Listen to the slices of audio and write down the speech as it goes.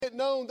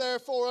known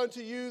therefore unto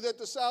you that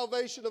the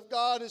salvation of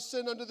God is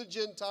sent unto the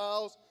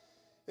Gentiles,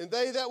 and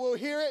they that will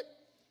hear it.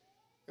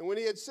 And when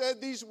he had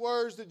said these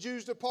words, the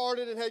Jews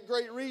departed and had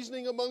great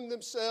reasoning among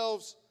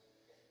themselves.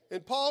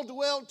 And Paul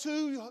dwelt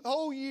 2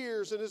 whole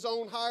years in his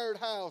own hired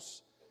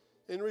house,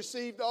 and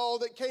received all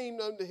that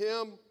came unto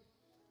him.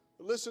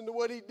 Listen to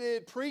what he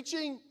did,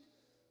 preaching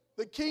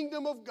the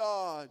kingdom of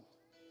God,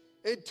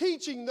 and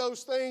teaching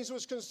those things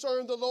which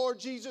concern the Lord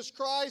Jesus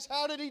Christ.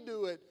 How did he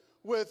do it?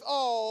 With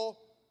all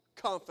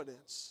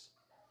confidence.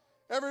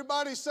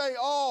 Everybody say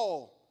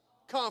all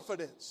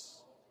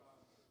confidence.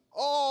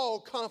 All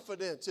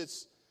confidence.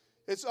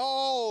 It's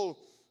all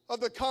of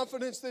the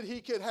confidence that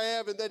he could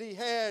have and that he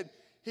had.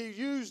 He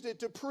used it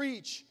to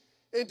preach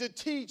and to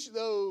teach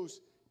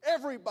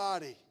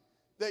everybody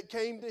that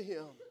came to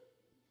him.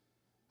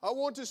 I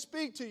want to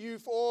speak to you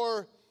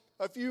for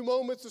a few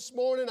moments this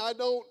morning. I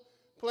don't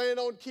plan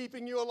on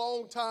keeping you a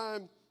long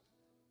time,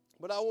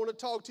 but I want to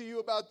talk to you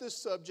about this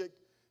subject,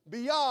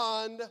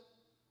 beyond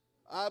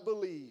I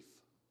believe.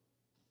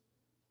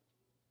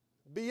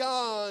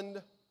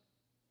 Beyond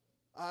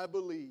I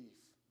believe.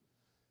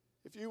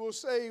 If you will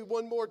say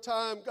one more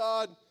time,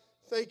 God,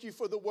 thank you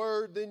for the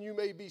word, then you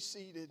may be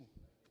seated.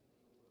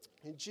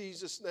 In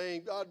Jesus'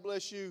 name, God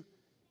bless you.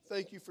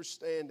 Thank you for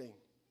standing.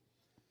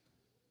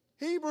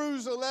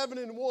 Hebrews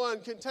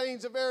 11:1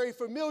 contains a very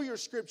familiar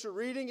scripture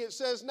reading. It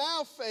says,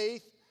 now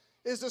faith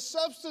is the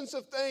substance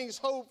of things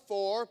hoped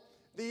for,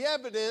 the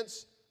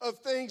evidence of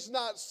things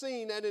not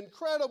seen. An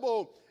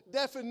incredible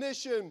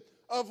definition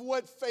of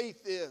what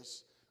faith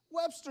is.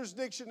 Webster's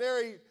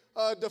dictionary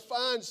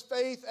defines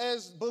faith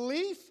as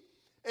belief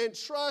and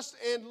trust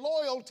and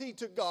loyalty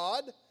to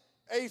God,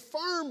 a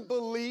firm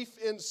belief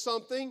in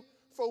something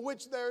for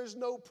which there is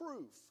no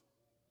proof.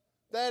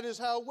 That is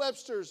how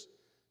Webster's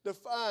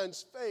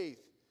defines faith.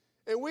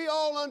 And we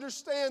all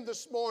understand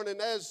this morning,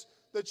 as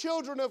the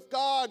children of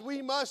God,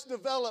 we must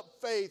develop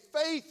faith.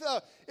 Faith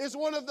is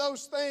one of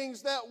those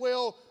things that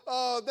will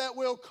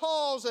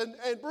cause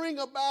and bring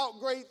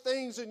about great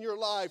things in your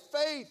life.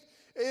 Faith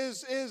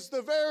is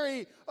the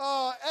very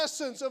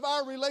essence of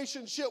our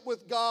relationship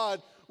with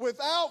God.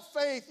 Without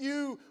faith,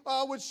 you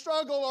would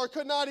struggle or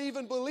could not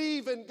even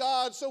believe in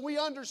God. So we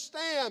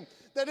understand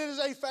that it is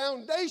a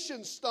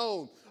foundation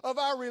stone of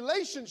our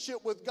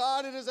relationship with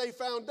God. It is a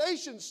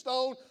foundation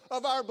stone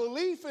of our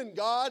belief in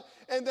God,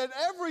 and that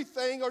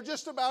everything, or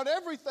just about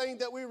everything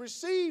that we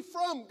receive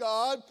from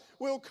God,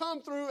 will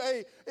come through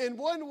in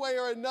one way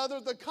or another,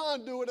 the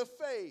conduit of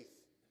faith.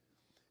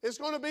 It's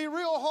going to be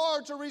real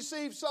hard to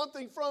receive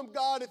something from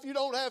God if you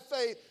don't have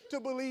faith to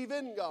believe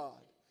in God.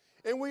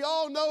 And we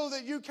all know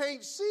that you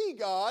can't see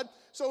God,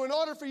 so in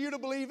order for you to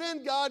believe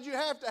in God, you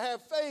have to have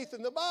faith.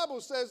 And the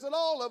Bible says that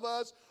all of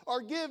us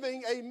are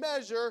giving a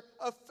measure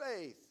of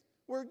faith.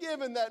 We're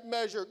given that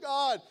measure.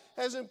 God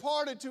has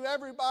imparted to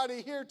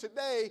everybody here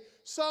today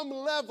some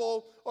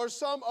level or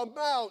some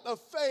amount of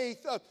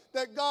faith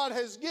that God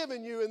has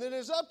given you. And it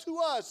is up to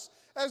us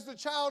as the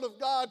child of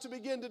God to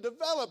begin to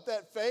develop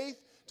that faith,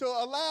 to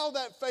allow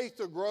that faith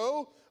to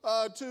grow,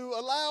 to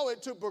allow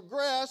it to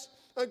progress,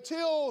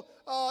 until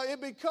it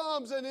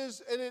becomes and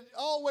it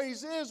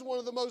always is one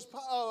of the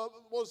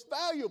most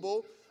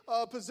valuable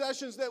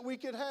possessions that we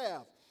could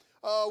have.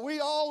 We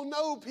all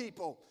know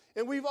people,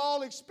 and we've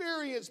all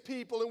experienced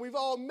people, and we've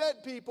all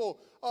met people,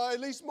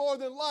 at least more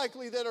than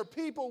likely, that are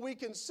people we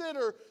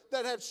consider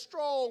that have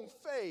strong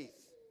faith.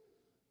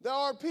 There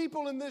are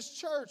people in this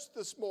church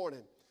this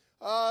morning.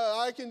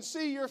 I can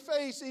see your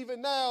face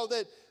even now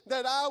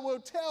that I will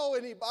tell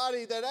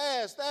anybody that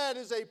asks, that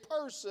is a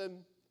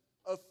person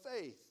of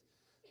faith.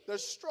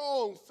 There's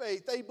strong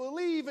faith. They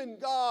believe in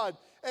God,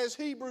 as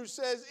Hebrews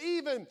says,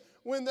 even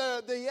when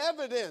the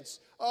evidence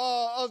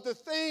of the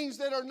things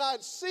that are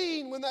not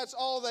seen, when that's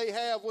all they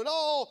have, when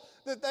all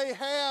that they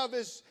have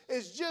is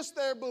just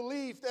their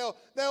belief,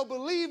 they'll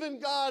believe in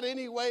God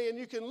anyway, and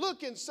you can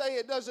look and say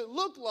it doesn't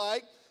look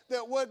like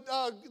that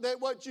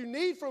what you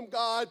need from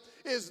God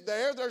is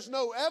there. There's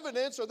no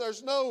evidence, or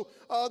there's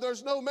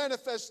no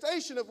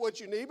manifestation of what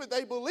you need, but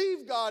they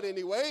believe God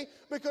anyway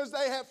because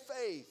they have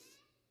faith.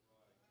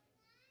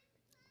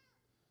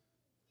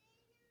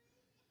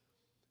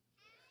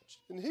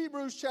 In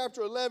Hebrews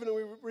chapter 11,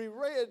 we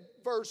read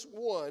verse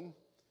 1.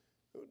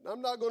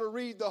 I'm not going to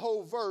read the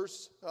whole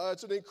verse.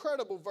 It's an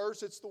incredible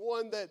verse. It's the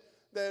one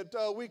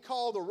that we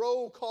call the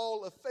roll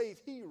call of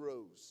faith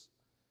heroes.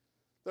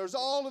 There's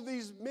all of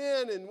these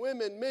men and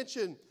women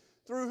mentioned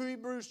through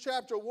Hebrews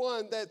chapter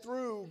 1 that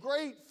through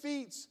great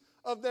feats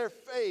of their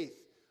faith,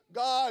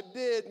 God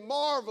did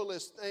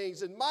marvelous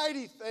things and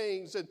mighty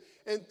things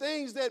and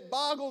things that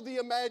boggled the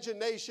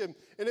imagination.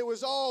 And it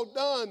was all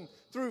done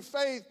through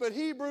faith. But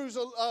Hebrews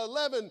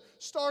 11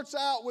 starts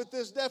out with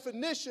this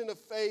definition of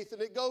faith,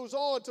 and it goes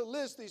on to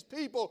list these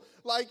people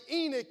like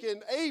Enoch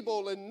and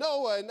Abel and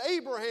Noah and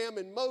Abraham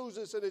and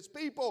Moses. And it's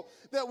people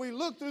that we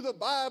look through the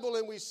Bible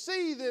and we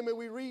see them and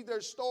we read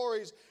their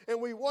stories,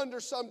 and we wonder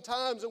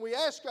sometimes and we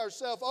ask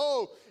ourselves,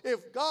 oh,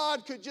 if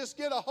God could just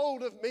get a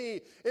hold of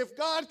me, if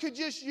God could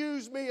just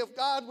use me, if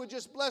God would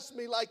just bless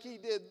me like he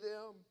did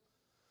them.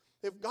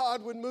 If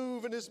God would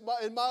move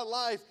in my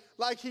life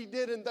like He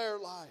did in their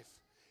life.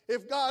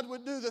 If God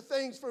would do the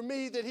things for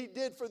me that He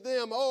did for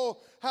them,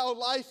 oh, how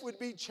life would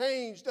be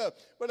changed.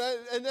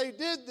 And they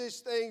did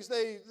these things.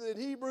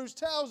 Hebrews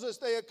tells us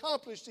they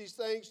accomplished these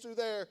things through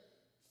their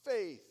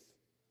faith.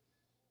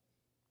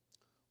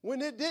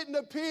 When it didn't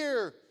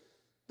appear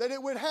that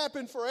it would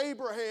happen for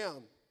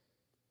Abraham,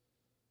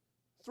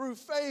 through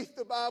faith,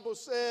 the Bible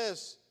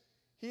says,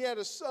 he had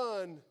a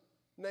son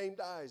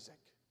named Isaac.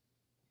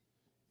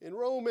 In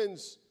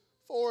Romans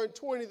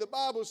 4:20, the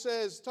Bible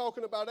says,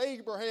 talking about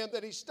Abraham,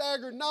 that he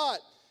staggered not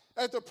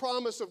at the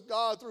promise of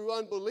God through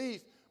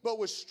unbelief, but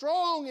was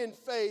strong in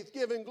faith,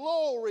 giving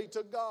glory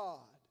to God.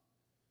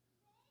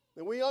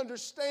 And we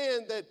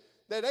understand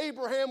that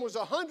Abraham was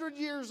 100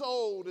 years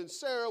old and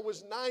Sarah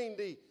was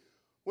 90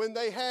 when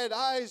they had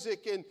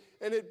Isaac, and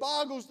it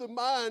boggles the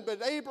mind,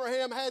 but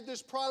Abraham had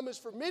this promise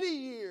for many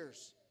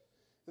years.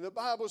 And the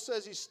Bible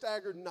says he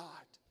staggered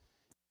not.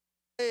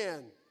 A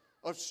man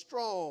of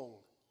strong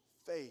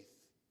faith.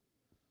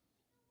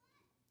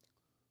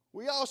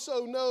 We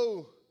also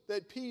know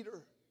that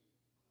Peter,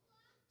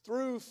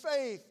 through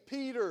faith,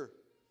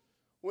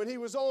 when he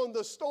was on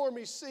the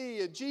stormy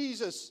sea and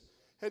Jesus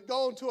had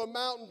gone to a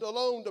mountain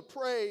alone to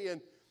pray,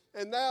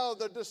 and now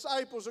the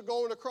disciples are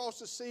going across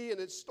the sea and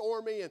it's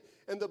stormy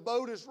and the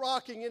boat is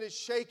rocking and it's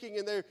shaking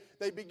and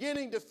they're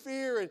beginning to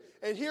fear,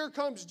 and here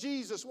comes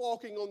Jesus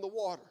walking on the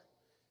water.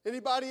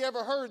 Anybody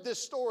ever heard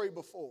this story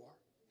before?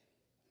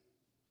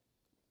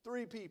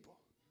 3 people.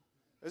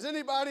 Has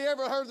anybody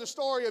ever heard the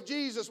story of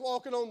Jesus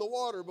walking on the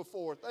water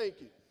before?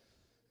 Thank you.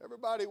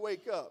 Everybody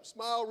wake up.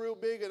 Smile real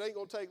big. It ain't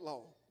going to take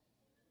long.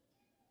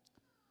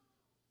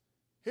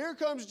 Here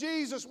comes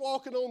Jesus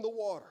walking on the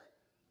water.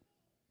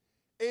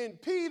 And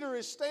Peter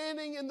is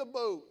standing in the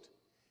boat.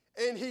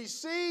 And he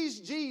sees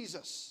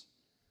Jesus.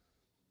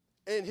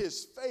 And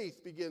his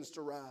faith begins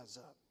to rise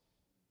up.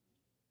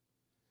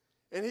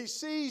 And he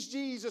sees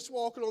Jesus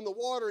walking on the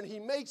water. And he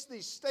makes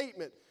this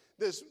statement,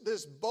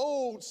 this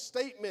bold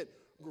statement,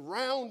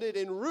 grounded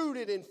and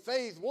rooted in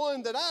faith,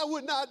 one that I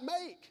would not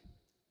make.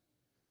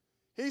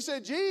 He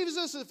said,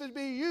 Jesus, if it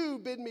be you,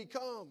 bid me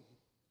come.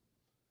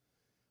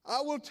 I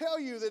will tell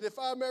you that if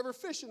I'm ever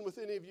fishing with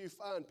any of you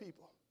fine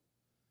people,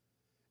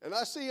 and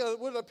I see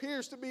what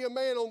appears to be a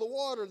man on the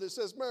water that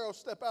says, Merrill,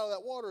 step out of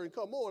that water and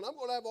come on, I'm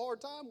going to have a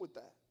hard time with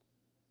that.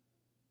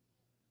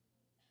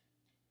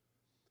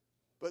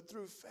 But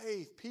through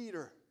faith,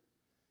 Peter,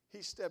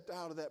 he stepped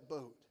out of that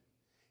boat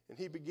and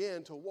he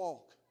began to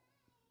walk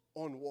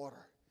on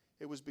water.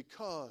 It was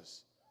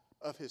because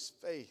of his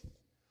faith.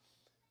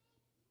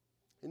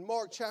 In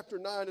Mark chapter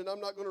 9, and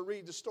I'm not going to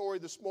read the story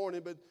this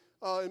morning, but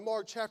in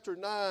Mark chapter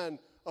 9,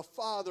 a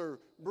father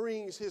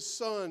brings his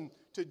son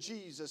to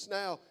Jesus.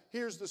 Now,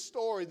 here's the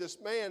story.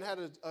 This man had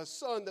a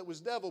son that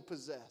was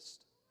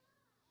devil-possessed.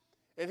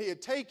 And he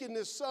had taken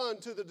this son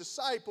to the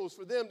disciples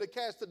for them to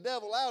cast the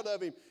devil out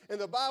of him.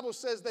 And the Bible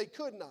says they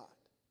could not.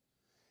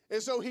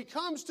 And so he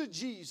comes to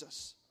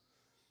Jesus.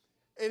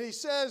 And he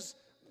says,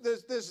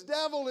 this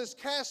devil has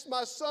cast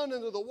my son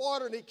into the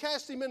water, and he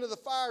cast him into the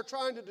fire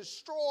trying to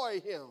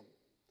destroy him.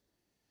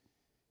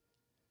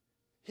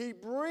 He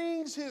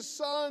brings his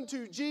son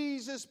to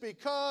Jesus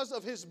because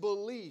of his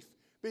belief,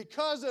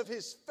 because of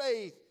his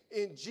faith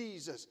in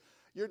Jesus.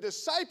 Your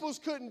disciples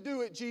couldn't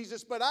do it,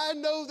 Jesus, but I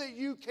know that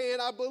you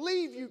can. I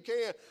believe you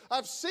can.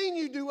 I've seen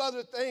you do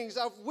other things.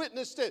 I've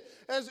witnessed it.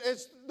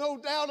 As no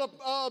doubt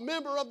a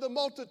member of the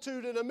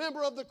multitude and a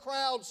member of the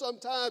crowd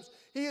sometimes,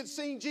 he had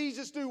seen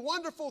Jesus do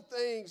wonderful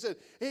things, and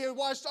he had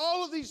watched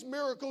all of these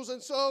miracles.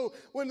 And so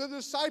when the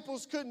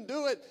disciples couldn't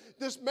do it,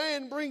 this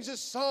man brings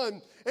his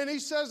son, and he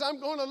says, I'm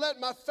going to let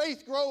my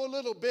faith grow a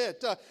little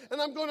bit,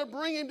 and I'm going to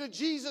bring him to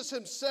Jesus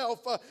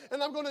himself,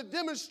 and I'm going to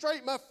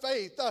demonstrate my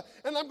faith,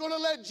 and I'm going to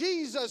let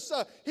Jesus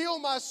heal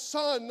my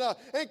son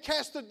and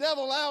cast the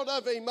devil out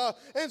of him.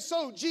 And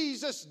so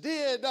Jesus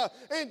did,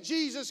 and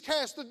Jesus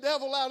cast the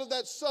devil out of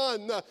that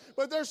son.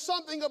 But there's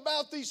something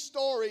about these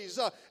stories,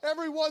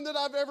 every one that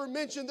I've ever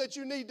mentioned, that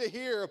you need to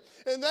hear,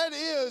 and that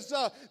is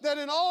that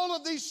in all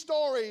of these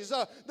stories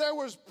there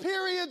was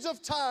periods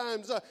of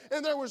times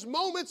and there was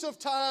moments of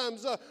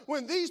times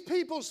when these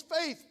people's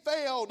faith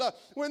failed,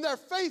 when their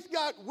faith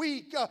got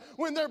weak,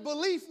 when their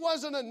belief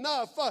wasn't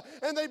enough,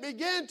 and they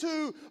began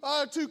to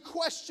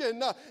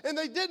question, and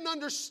they didn't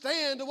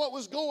understand what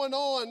was going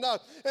on,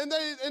 and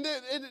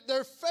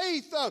their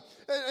faith,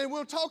 and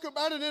we'll talk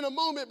about it in a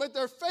moment, but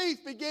their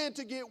faith began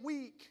to get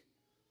weak.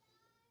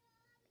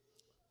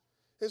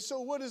 And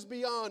so what is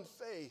beyond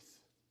faith?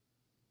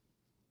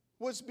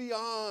 What's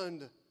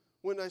beyond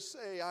when I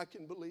say I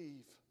can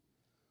believe?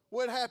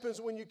 What happens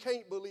when you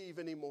can't believe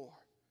anymore?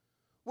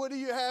 What do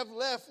you have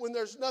left when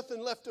there's nothing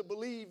left to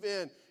believe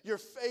in? Your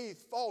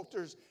faith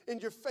falters,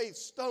 and your faith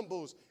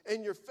stumbles,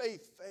 and your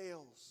faith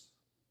fails.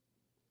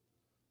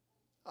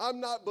 I'm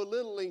not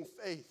belittling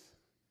faith.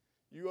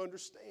 You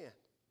understand.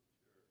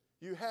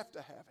 You have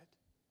to have it.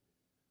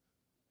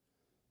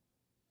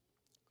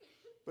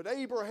 But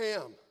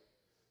Abraham,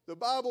 the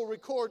Bible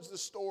records the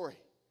story.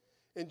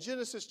 In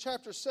Genesis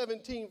chapter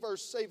 17,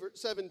 verse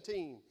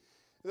 17,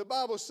 The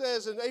Bible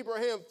says, and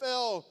Abraham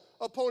fell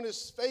upon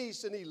his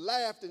face, and he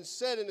laughed and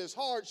said in his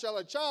heart, shall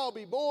a child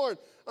be born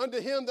unto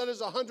him that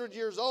is 100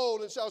 years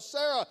old? And shall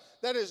Sarah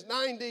that is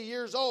 90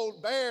 years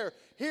old bear?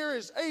 Here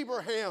is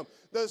Abraham,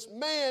 this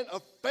man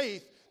of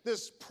faith,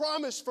 this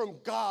promise from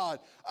God.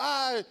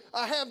 I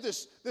have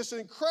this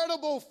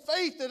incredible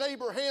faith that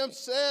Abraham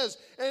says,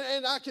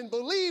 and I can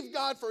believe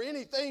God for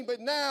anything. But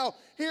now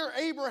here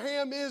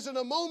Abraham is in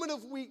a moment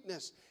of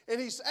weakness, and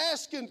he's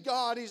asking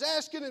God, he's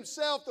asking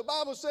himself. The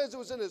Bible says it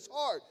was in his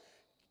heart,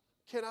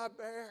 can I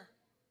bear?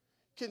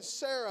 Can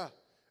Sarah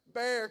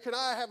bear? Can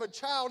I have a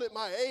child at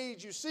my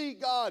age? You see,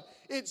 God,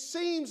 it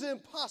seems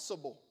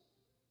impossible.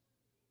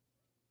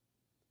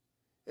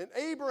 And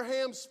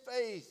Abraham's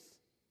faith,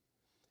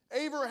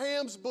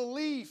 Abraham's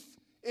belief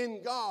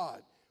in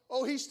God.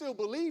 Oh, he still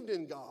believed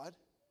in God,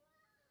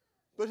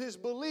 but his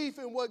belief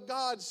in what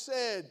God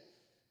said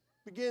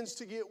begins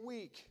to get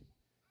weak.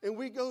 And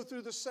we go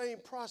through the same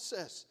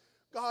process.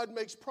 God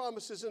makes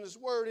promises in his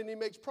word, and he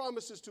makes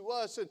promises to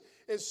us, and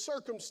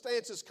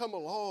circumstances come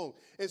along,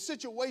 and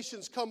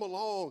situations come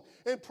along,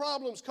 and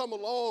problems come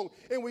along,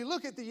 and we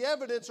look at the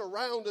evidence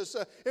around us,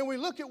 and we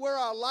look at where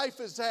our life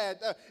is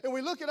at, and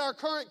we look at our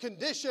current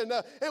condition,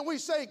 and we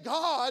say,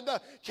 God,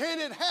 can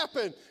it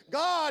happen?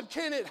 God,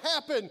 can it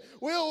happen?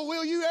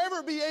 Will you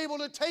ever be able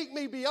to take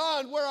me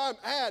beyond where I'm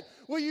at?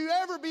 Will you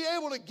ever be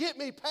able to get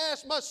me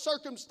past my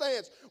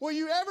circumstance? Will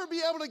you ever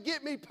be able to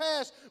get me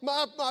past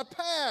my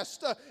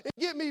past and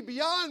get me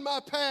beyond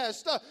my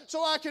past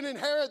so I can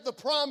inherit the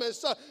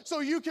promise, so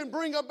you can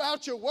bring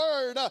about your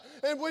word?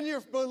 And when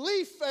your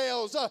belief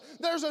fails,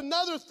 there's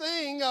another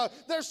thing.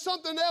 There's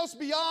something else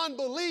beyond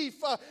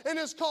belief, and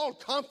it's called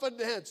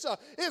confidence.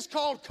 It's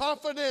called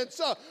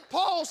confidence.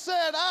 Paul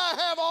said, I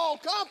have all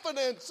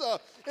confidence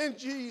in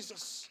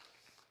Jesus.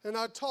 And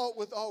I taught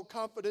with all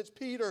confidence.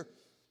 Peter,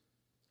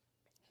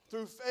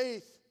 through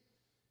faith,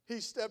 he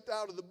stepped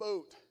out of the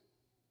boat.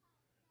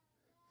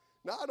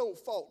 Now, I don't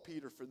fault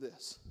Peter for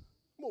this.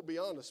 I'm going to be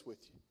honest with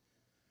you.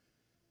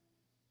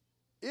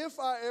 If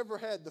I ever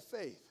had the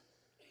faith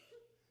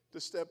to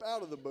step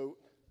out of the boat,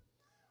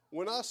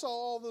 when I saw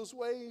all those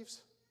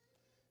waves,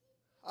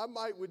 I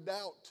might would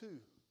doubt too.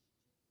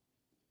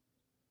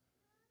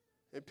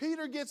 And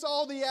Peter gets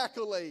all the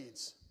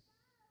accolades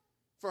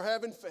for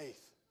having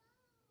faith.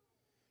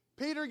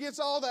 Peter gets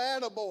all the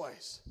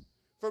attaboys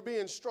for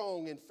being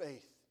strong in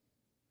faith.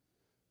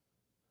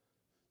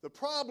 The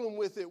problem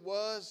with it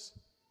was,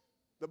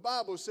 the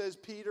Bible says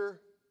Peter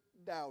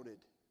doubted.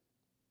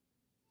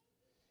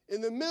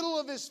 In the middle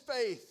of his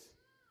faith,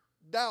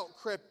 doubt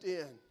crept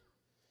in.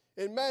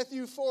 In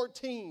Matthew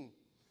 14,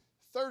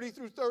 30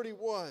 through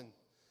 31,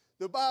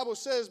 the Bible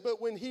says,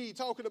 but when he,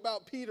 talking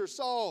about Peter,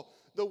 saw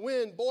the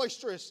wind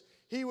boisterous,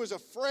 he was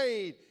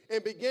afraid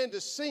and began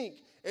to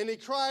sink. And he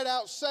cried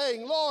out,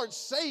 saying, Lord,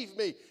 save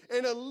me.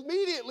 And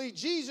immediately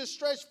Jesus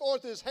stretched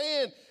forth his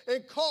hand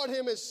and caught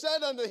him and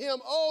said unto him,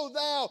 O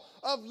thou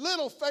of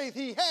little faith.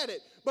 He had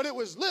it, but it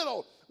was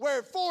little.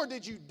 Wherefore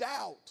did you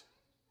doubt?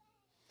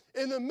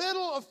 In the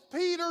middle of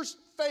Peter's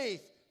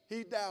faith,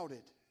 he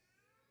doubted.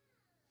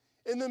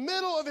 In the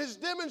middle of his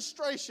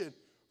demonstration,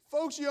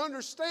 folks, you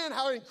understand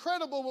how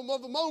incredible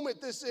of a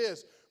moment this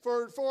is.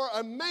 For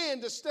a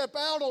man to step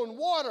out on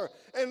water,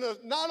 and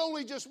not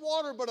only just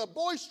water, but a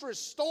boisterous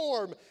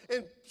storm,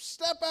 and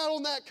step out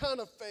on that kind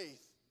of faith.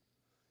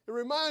 It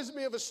reminds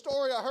me of a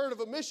story I heard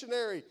of a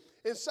missionary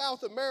in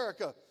South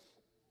America.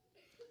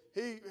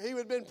 He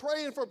had been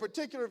praying for a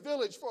particular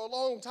village for a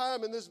long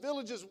time, and this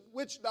village's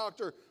witch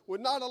doctor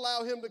would not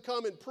allow him to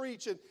come and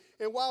preach. And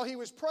while he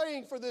was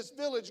praying for this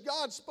village,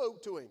 God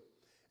spoke to him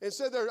and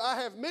said,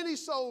 I have many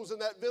souls in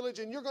that village,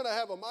 and you're going to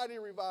have a mighty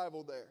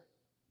revival there.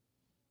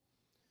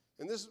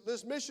 And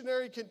this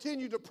missionary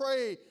continued to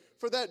pray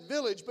for that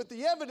village, but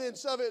the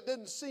evidence of it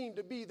didn't seem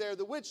to be there.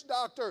 The witch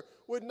doctor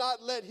would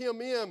not let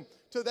him in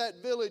to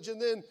that village. And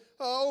then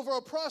over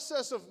a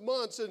process of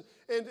months and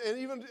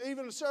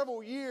even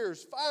several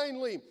years,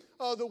 finally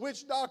the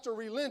witch doctor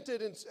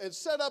relented and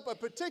set up a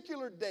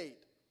particular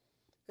date.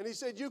 And he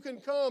said, you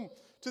can come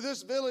to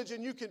this village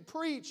and you can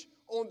preach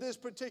on this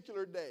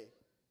particular day.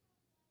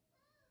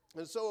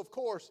 And so, of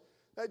course,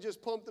 that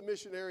just pumped the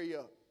missionary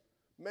up.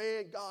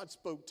 Man, God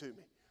spoke to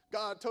me.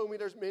 God told me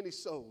there's many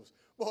souls.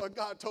 Boy,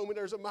 God told me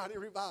there's a mighty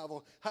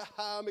revival.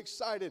 I'm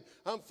excited.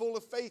 I'm full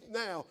of faith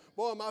now.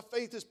 Boy, my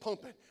faith is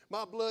pumping.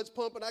 My blood's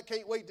pumping. I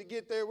can't wait to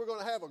get there. We're going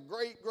to have a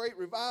great, great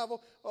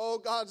revival. Oh,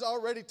 God's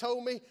already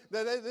told me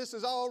that this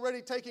is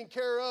already taken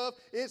care of.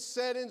 It's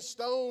set in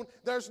stone.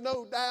 There's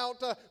no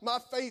doubt. My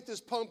faith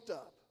is pumped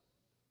up.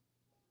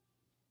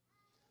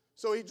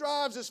 So he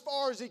drives as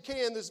far as he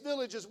can. This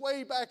village is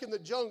way back in the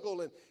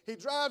jungle, and he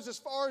drives as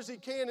far as he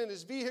can in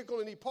his vehicle,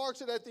 and he parks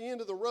it at the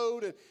end of the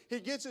road, and he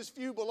gets his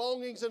few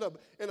belongings in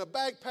a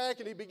backpack,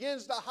 and he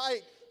begins to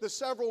hike the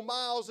several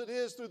miles it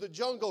is through the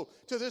jungle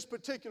to this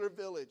particular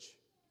village.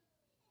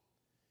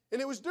 And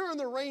it was during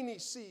the rainy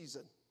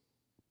season,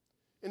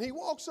 and he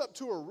walks up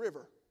to a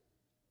river,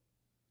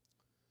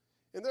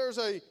 and there's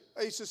a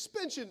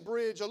suspension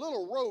bridge, a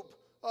little rope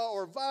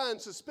or vine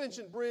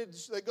suspension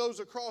bridge that goes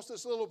across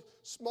this little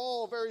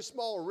small, very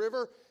small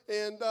river.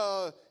 And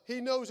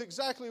he knows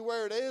exactly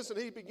where it is, and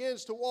he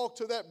begins to walk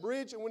to that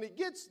bridge. And when he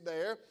gets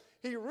there,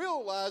 he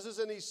realizes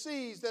and he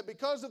sees that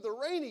because of the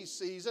rainy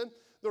season,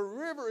 the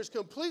river is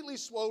completely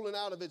swollen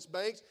out of its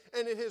banks,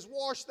 and it has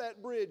washed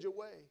that bridge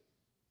away.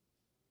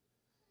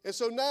 And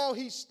so now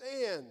he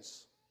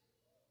stands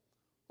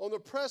on the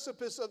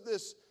precipice of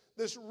this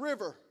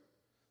river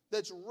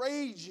that's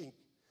raging.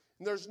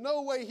 And there's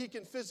no way he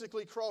can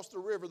physically cross the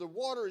river. The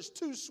water is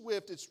too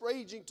swift. It's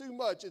raging too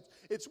much.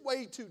 It's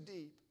way too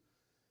deep.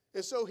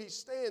 And so he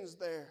stands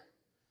there,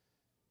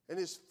 and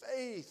his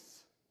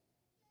faith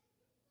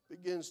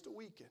begins to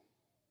weaken.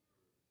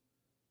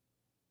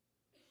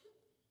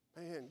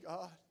 Man,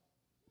 God,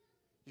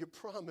 you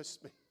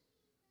promised me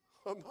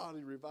a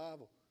mighty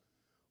revival.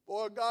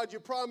 Boy, God, you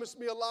promised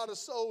me a lot of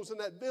souls in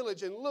that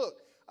village. And look,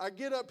 I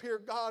get up here,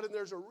 God, and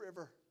there's a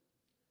river.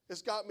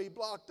 It's got me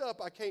blocked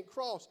up. I can't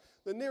cross.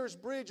 The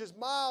nearest bridge is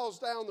miles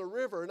down the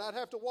river, and I'd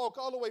have to walk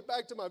all the way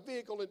back to my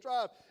vehicle and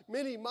drive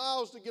many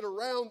miles to get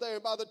around there.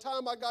 And by the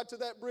time I got to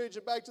that bridge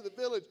and back to the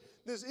village,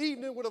 this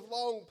evening would have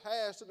long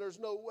passed, and there's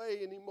no way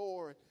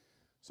anymore.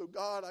 So,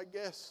 God, I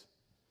guess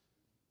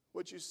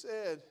what you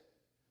said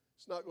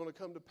is not going to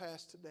come to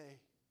pass today.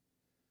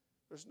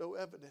 There's no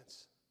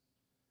evidence.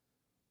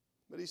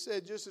 But he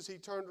said just as he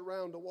turned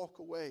around to walk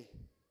away,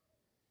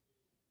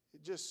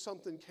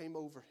 something came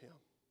over him.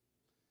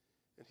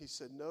 And he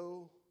said,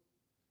 no,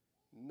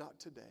 not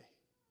today.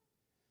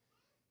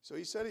 So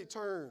he said he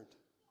turned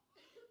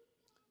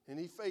and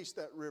he faced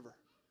that river.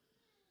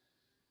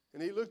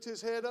 And he looked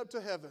his head up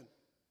to heaven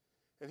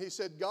and he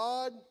said,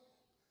 God,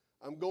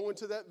 I'm going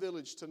to that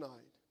village tonight.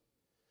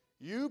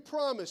 You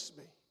promised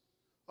me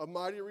a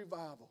mighty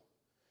revival.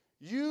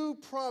 You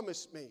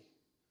promised me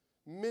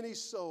many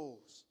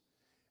souls.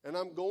 And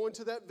I'm going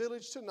to that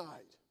village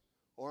tonight,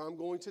 or I'm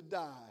going to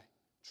die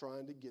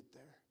trying to get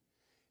there.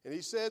 And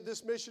he said,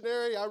 this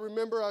missionary, I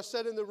remember I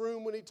sat in the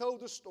room when he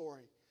told the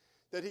story,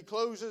 that he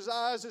closed his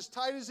eyes as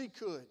tight as he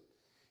could.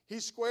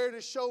 He squared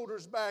his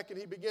shoulders back and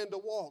he began to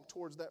walk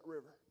towards that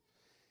river.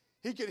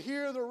 He could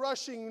hear the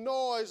rushing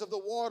noise of the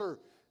water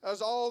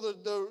as all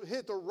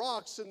hit the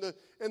rocks and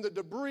the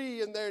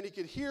debris in there, and he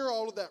could hear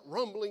all of that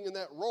rumbling and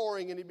that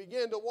roaring, and he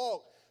began to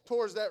walk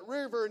towards that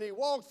river, and he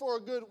walked for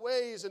a good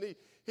ways, and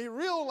he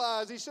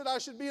realized, he said, I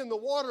should be in the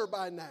water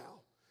by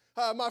now.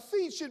 My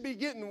feet should be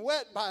getting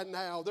wet by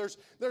now. There's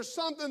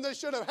something that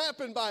should have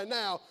happened by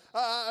now.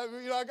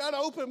 I got to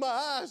open my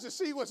eyes to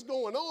see what's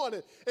going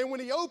on. And when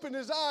he opened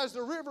his eyes,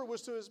 the river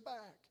was to his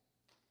back.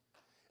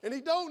 And he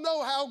don't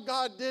know how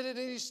God did it,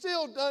 and he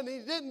still done. He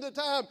didn't the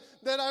time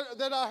that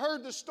I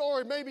heard the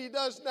story. Maybe he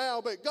does now,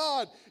 but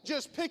God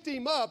just picked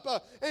him up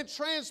and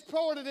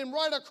transported him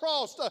right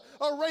across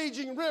a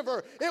raging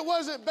river. It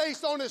wasn't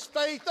based on his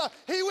faith.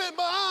 He went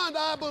beyond,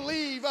 I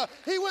believe.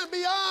 He went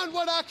beyond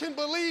what I can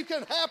believe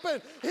can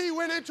happen. He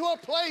went into a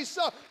place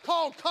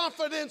called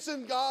confidence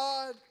in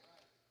God.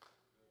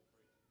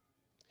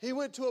 He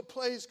went to a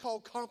place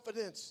called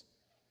confidence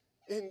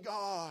in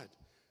God.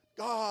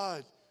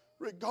 God,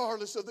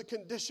 regardless of the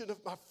condition of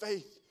my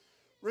faith,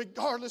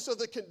 regardless of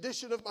the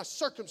condition of my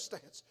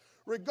circumstance,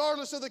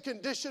 regardless of the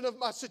condition of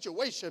my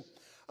situation,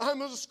 I'm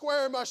going to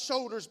square my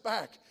shoulders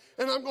back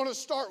and I'm going to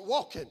start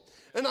walking.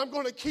 And I'm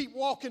going to keep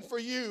walking for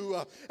you.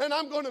 And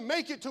I'm going to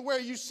make it to where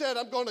you said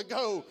I'm going to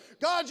go.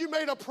 God, you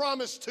made a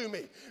promise to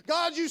me.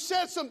 God, you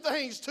said some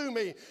things to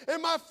me.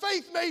 And my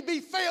faith may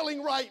be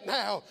failing right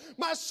now.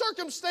 My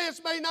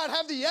circumstance may not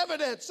have the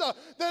evidence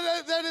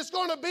that it's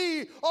going to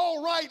be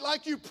all right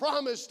like you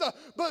promised.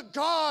 But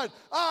God,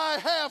 I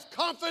have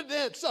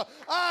confidence.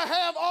 I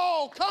have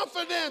all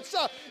confidence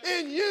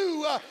in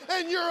you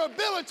and your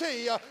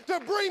ability to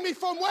bring me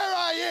from where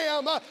I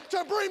am,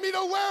 to bring me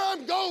to where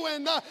I'm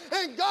going.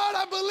 And God,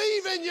 I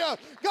believe in you.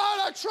 God,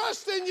 I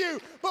trust in you.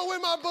 But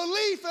when my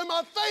belief and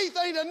my faith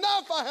ain't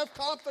enough, I have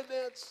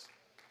confidence.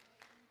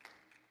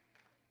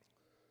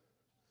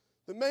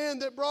 The man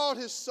that brought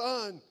his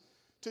son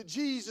to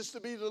Jesus to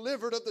be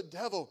delivered of the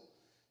devil,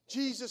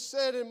 Jesus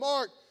said in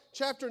Mark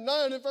chapter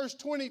 9 and verse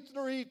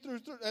 23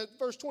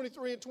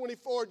 and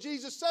 24,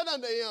 Jesus said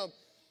unto him,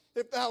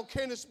 if thou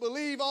canst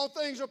believe, all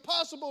things are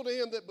possible to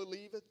him that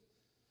believeth.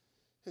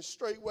 And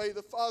straightway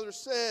the father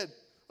said,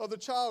 of the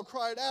child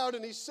cried out,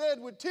 and he said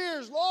with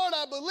tears, Lord,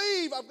 I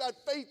believe. I've got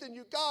faith in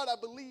you. God, I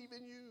believe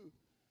in you.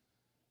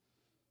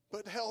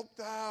 But help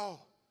thou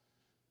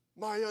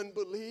my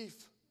unbelief.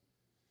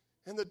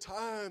 In the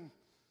time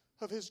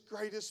of his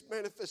greatest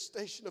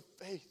manifestation of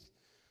faith,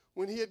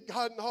 when he had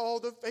gotten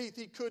all the faith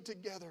he could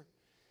together,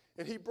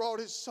 and he brought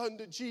his son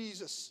to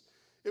Jesus,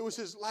 it was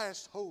his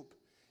last hope.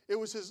 It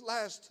was his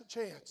last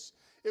chance.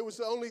 It was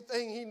the only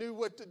thing he knew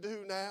what to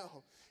do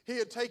now. He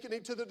had taken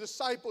him to the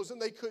disciples,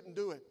 and they couldn't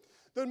do it.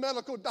 The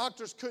medical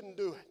doctors couldn't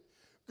do it.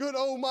 Good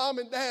old mom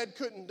and dad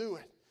couldn't do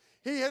it.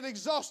 He had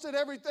exhausted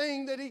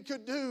everything that he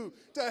could do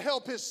to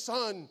help his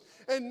son.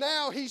 And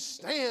now he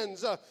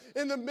stands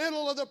in the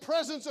middle of the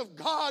presence of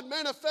God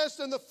manifest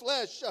in the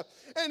flesh.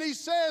 And he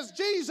says,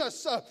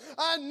 Jesus,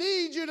 I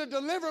need you to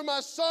deliver my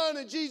son.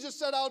 And Jesus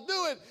said, I'll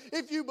do it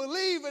if you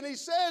believe. And he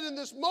said in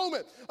this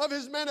moment of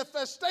his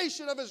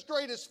manifestation of his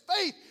greatest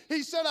faith,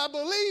 he said, I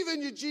believe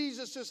in you,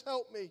 Jesus, just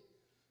help me.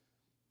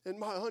 And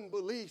my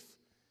unbelief,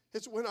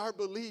 it's when our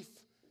belief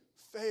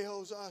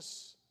fails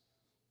us.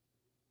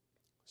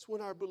 It's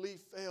when our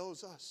belief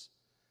fails us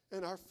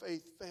and our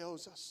faith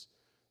fails us.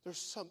 There's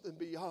something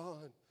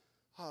beyond,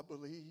 I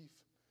believe.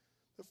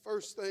 The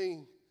first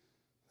thing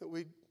that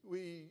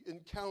we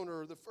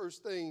encounter, the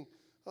first thing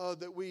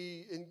that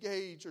we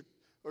engage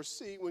or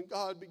see when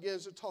God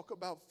begins to talk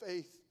about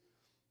faith,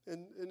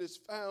 and it's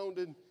found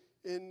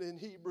in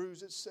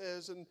Hebrews, it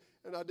says, and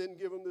I didn't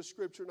give them the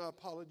scripture and I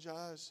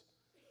apologize,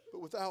 but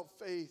without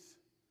faith,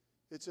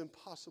 it's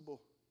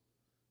impossible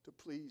to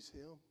please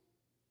him.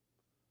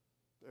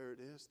 There it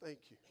is. Thank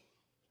you.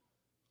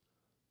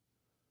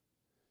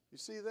 You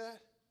see that?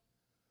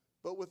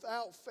 But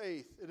without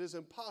faith, it is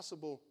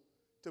impossible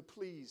to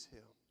please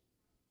him.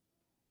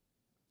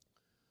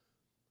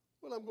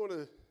 Well,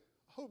 I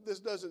hope this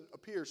doesn't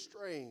appear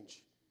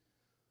strange,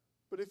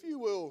 but if you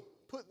will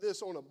put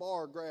this on a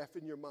bar graph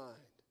in your mind,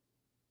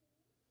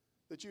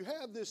 that you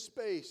have this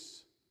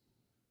space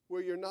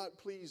where you're not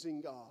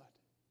pleasing God,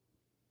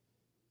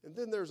 and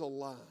then there's a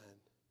line,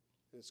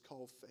 and it's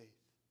called faith.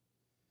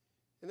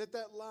 And at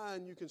that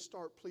line, you can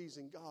start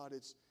pleasing God.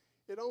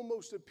 It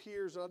almost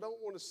appears, and I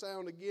don't want to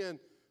sound, again,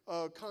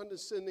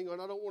 condescending,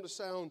 and I don't want to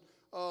sound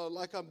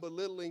like I'm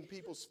belittling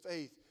people's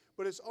faith,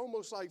 but it's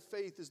almost like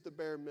faith is the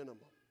bare minimum.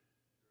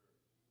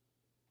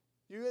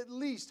 You at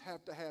least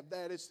have to have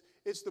that.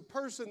 It's the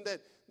person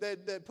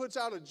that puts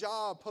out a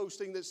job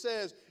posting that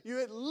says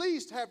you at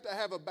least have to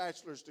have a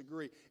bachelor's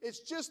degree. It's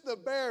just the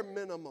bare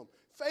minimum.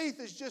 Faith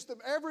is just,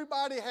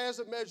 everybody has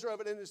a measure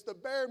of it, and it's the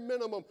bare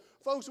minimum.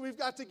 Folks, we've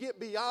got to get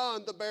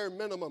beyond the bare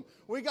minimum.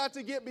 We've got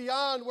to get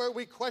beyond where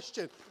we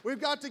question. We've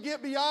got to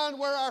get beyond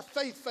where our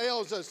faith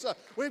fails us.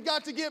 We've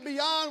got to get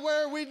beyond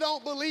where we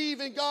don't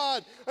believe in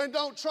God and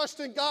don't trust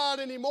in God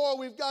anymore.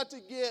 We've got to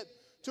get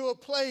to a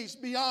place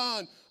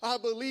beyond, I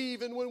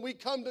believe. And when we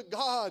come to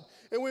God,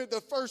 and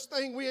the first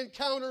thing we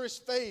encounter is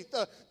faith.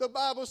 The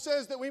Bible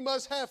says that we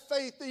must have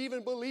faith to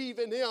even believe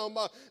in him.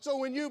 So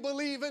when you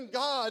believe in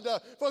God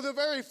for the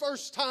very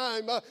first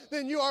time,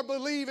 then you are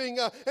believing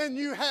and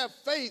you have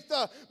faith.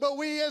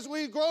 But as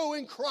we grow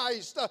in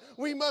Christ,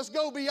 we must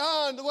go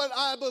beyond what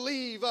I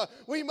believe.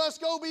 We must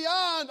go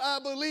beyond, I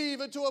believe,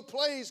 into a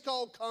place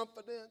called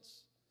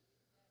confidence.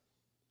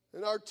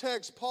 In our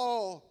text,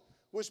 Paul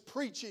was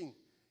preaching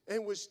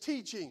and was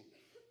teaching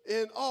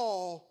in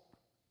all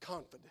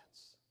confidence.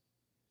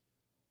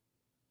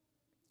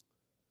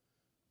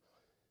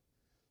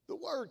 The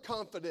word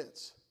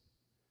confidence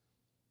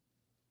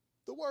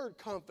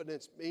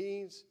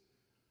means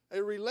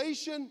a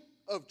relation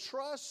of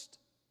trust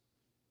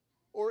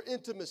or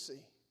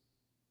intimacy.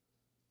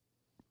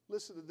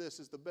 Listen to this,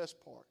 is the best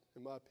part,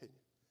 in my opinion.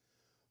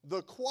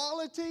 The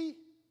quality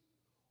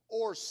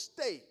or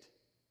state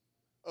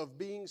of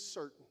being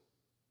certain.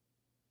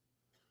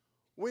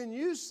 When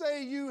you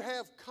say you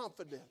have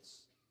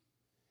confidence,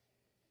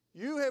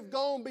 you have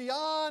gone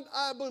beyond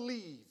I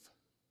believe,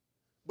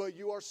 but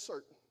you are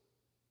certain.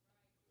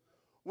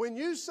 When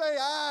you say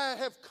I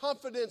have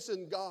confidence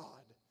in God,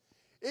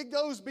 it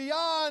goes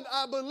beyond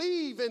I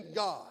believe in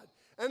God.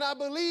 And I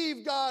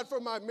believe God for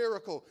my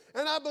miracle.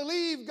 And I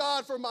believe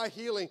God for my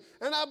healing.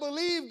 And I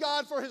believe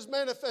God for his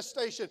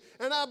manifestation.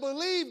 And I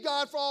believe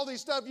God for all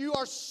these stuff. You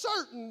are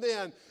certain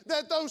then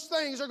that those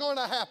things are going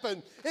to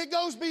happen. It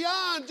goes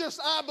beyond just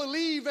I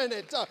believe in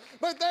it.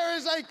 But there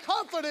is a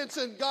confidence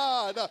in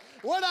God.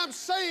 What I'm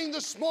saying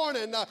this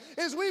morning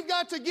is we've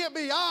got to get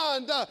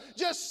beyond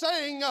just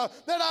saying that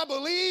I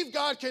believe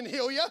God can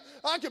heal you.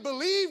 I can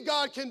believe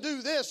God can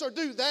do this or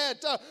do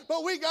that.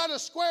 But we got to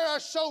square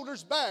our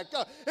shoulders back.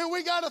 And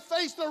we got to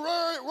face the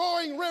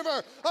roaring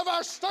river of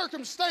our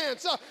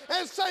circumstance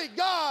and say,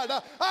 God,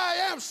 I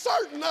am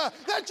certain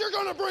that you're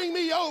going to bring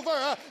me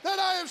over, that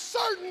I am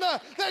certain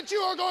that you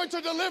are going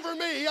to deliver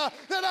me,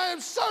 that I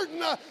am certain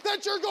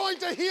that you're going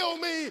to heal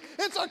me.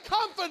 It's a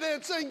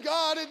confidence in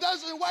God. It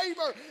doesn't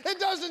waver. It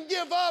doesn't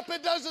give up.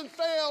 It doesn't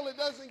fail. It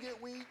doesn't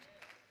get weak.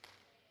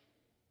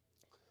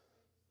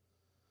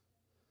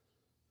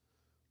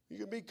 You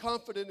can be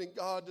confident in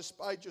God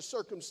despite your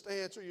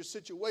circumstance or your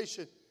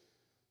situation.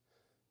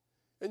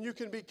 And you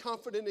can be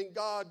confident in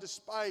God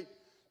despite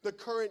the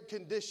current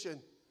condition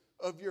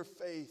of your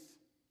faith.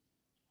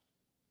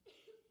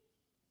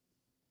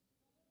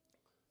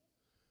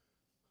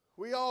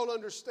 We all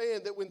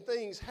understand that when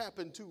things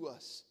happen to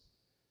us,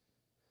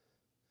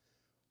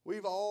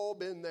 we've all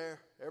been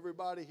there,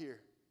 everybody here.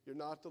 You're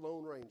not the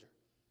Lone Ranger.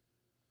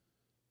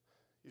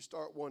 You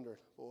start wondering,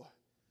 boy,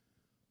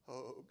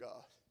 oh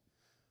God,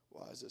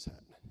 why is this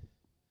happening?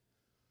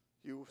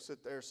 You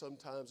sit there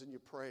sometimes and you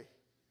pray.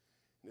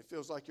 And it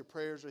feels like your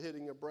prayers are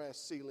hitting a brass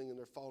ceiling and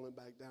they're falling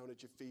back down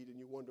at your feet, and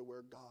you wonder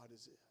where God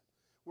is at.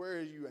 Where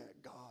are you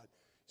at, God?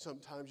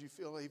 Sometimes he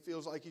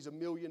feels like he's a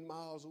million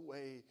miles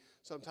away.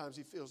 Sometimes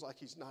he feels like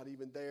he's not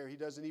even there. He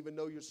doesn't even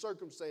know your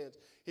circumstance.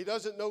 He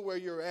doesn't know where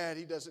you're at.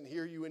 He doesn't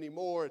hear you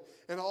anymore.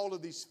 And all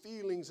of these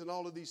feelings and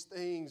all of these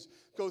things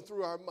go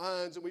through our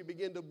minds, and we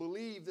begin to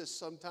believe this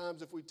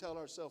sometimes if we tell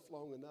ourselves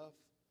long enough.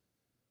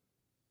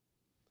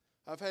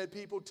 I've had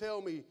people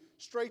tell me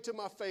straight to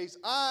my face,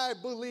 I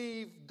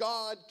believe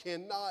God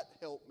cannot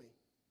help me.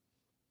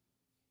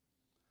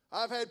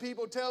 I've had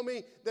people tell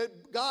me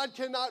that God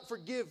cannot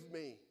forgive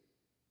me.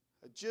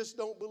 I just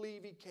don't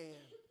believe he can.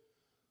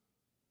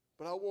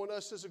 But I want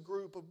us as a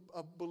group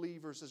of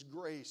believers, as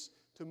Grace,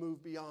 to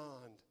move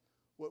beyond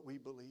what we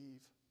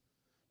believe.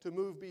 To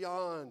move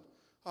beyond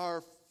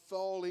our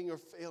falling or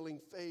failing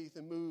faith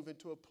and move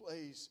into a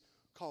place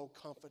called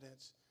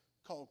confidence.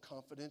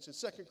 In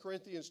 2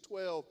 Corinthians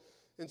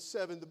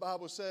 12:7, the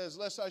Bible says,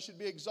 lest I should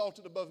be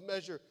exalted above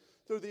measure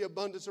through the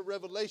abundance of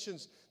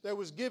revelations, there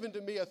was given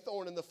to me a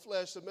thorn in the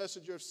flesh, the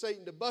messenger of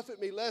Satan, to buffet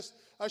me, lest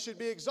I should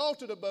be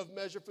exalted above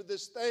measure. For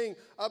this thing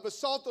I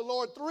besought the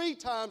Lord 3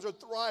 times or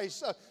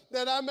thrice,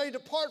 that I may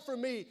depart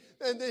from me.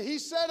 And then he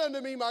said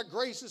unto me, my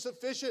grace is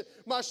sufficient,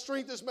 my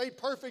strength is made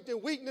perfect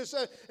in weakness.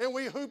 And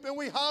we hoop and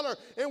we holler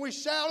and we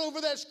shout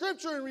over that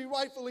scripture, and we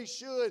rightfully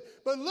should.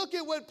 But look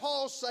at what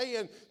Paul's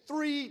saying.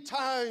 3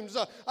 times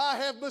I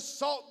have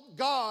besought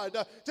God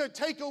to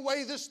take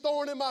away this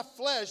thorn in my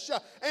flesh,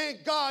 and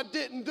God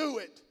didn't do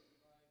it.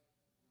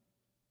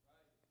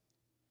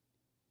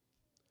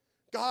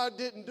 God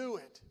didn't do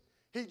it.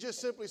 He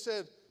just simply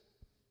said,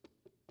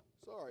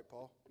 it's all right,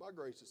 Paul. My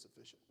grace is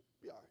sufficient.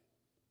 Be all right.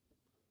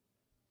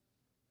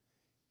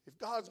 If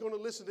God's going to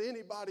listen to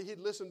anybody, he'd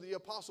listen to the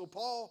Apostle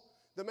Paul.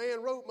 The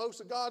man wrote most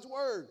of God's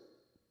word.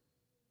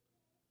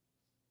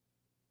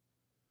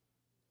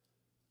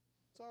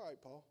 It's all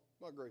right, Paul.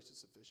 My grace is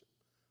sufficient.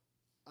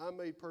 I'm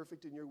made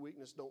perfect in your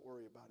weakness. Don't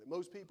worry about it.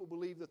 Most people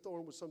believe the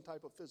thorn was some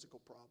type of physical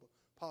problem,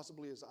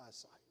 possibly his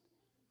eyesight.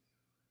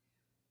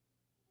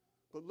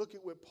 But look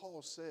at what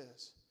Paul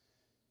says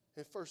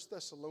in 1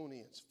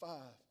 Thessalonians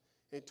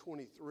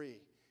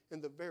 5:23.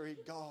 And the very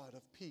God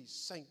of peace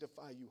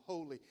sanctify you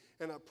wholly.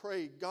 And I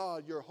pray,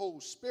 God, your whole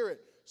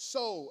spirit,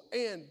 soul,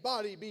 and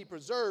body be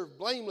preserved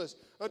blameless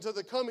until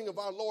the coming of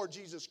our Lord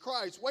Jesus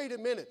Christ. Wait a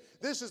minute.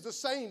 This is the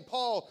same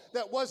Paul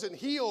that wasn't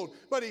healed,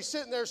 but he's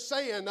sitting there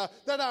saying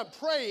that I'm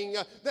praying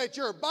that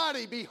your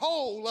body be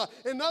whole.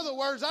 In other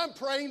words, I'm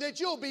praying that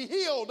you'll be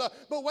healed.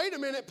 But wait a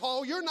minute,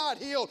 Paul, you're not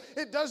healed.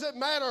 It doesn't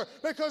matter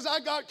because I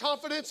got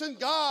confidence in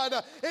God.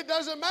 It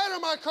doesn't matter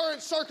my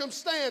current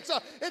circumstance.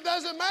 It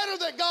doesn't matter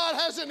that God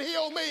hasn't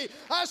healed me.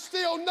 I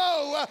still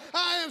know,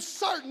 I am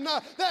certain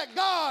that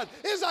God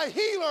is a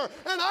healer,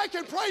 and I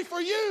can pray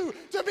for you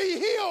to be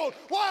healed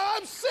while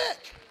I'm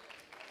sick.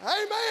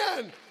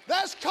 Amen.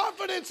 That's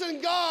confidence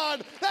in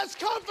God. That's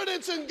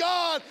confidence in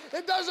God.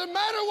 It doesn't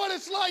matter what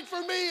it's like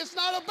for me. It's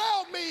not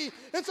about me.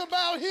 It's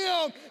about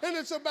him, and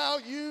it's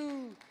about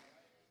you.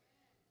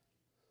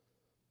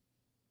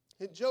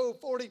 In Job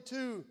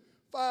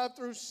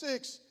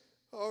 42:5-6,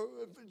 or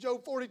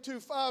Job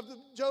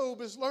 42:5,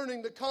 Job is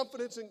learning the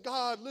confidence in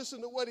God.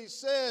 Listen to what he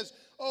says.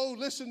 Oh,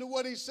 listen to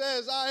what he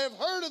says. I have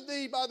heard of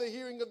thee by the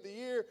hearing of the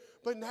ear,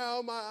 but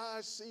now my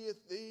eye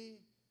seeth thee.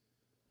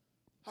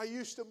 I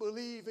used to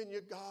believe in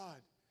your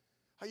God.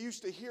 I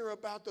used to hear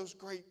about those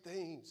great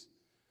things.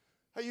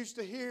 I used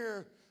to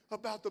hear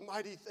about the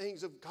mighty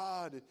things of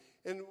God.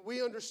 And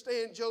we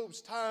understand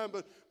Job's time,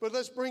 but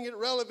let's bring it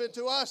relevant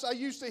to us. I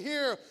used to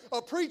hear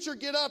a preacher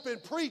get up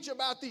and preach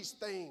about these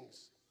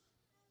things.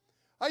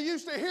 I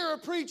used to hear a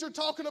preacher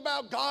talking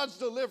about God's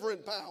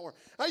delivering power.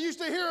 I used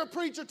to hear a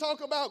preacher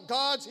talk about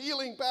God's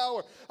healing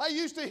power. I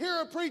used to hear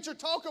a preacher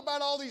talk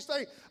about all these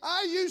things.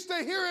 I used to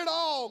hear it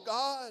all,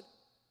 God.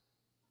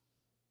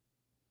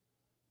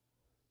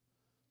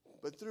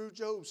 But through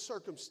Job's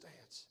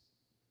circumstance,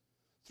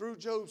 through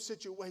Job's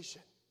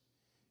situation,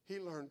 he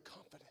learned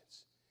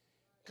confidence.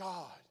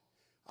 God,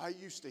 I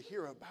used to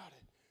hear about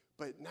it,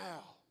 but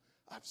now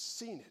I've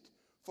seen it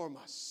for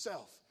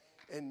myself.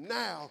 And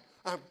now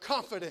I'm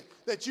confident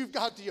that you've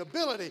got the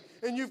ability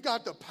and you've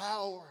got the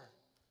power.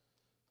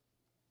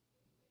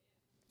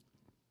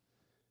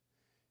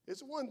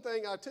 It's one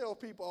thing I tell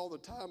people all the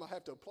time, I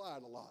have to apply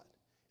it a lot.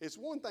 It's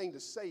one thing to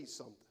say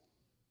something.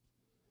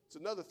 It's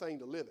another thing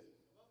to live it.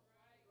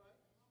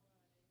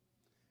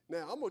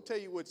 Now, I'm going to tell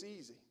you what's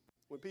easy.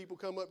 When people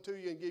come up to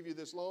you and give you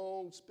this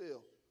long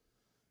spill,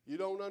 you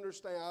don't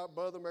understand,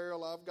 Brother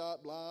Merrill, I've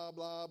got blah,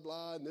 blah,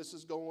 blah, and this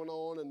is going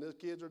on, and the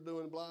kids are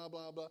doing blah,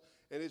 blah, blah.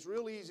 And it's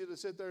real easy to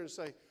sit there and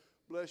say,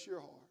 bless your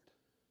heart.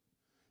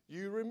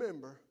 You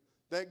remember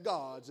that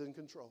God's in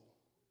control.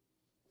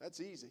 That's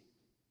easy.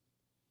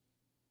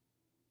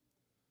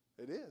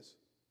 It is.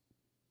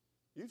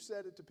 You've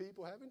said it to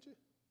people, haven't you?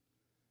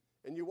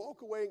 And you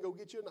walk away and go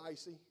get you an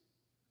ice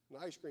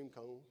cream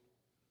cone,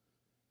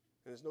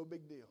 and it's no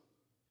big deal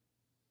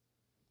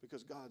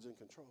because God's in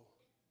control.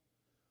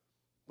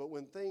 But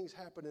when things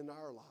happen in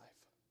our life,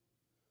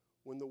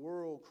 when the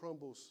world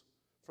crumbles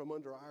from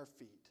under our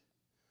feet,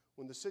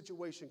 when the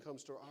situation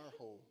comes to our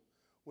home,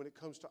 when it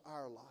comes to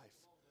our life,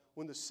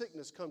 when the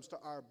sickness comes to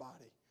our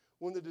body,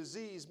 when the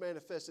disease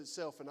manifests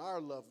itself in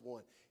our loved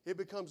one, it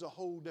becomes a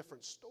whole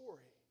different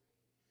story.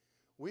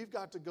 We've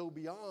got to go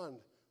beyond,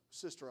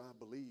 sister, I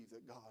believe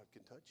that God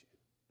can touch you.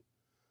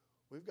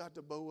 We've got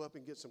to bow up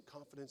and get some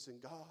confidence in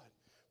God,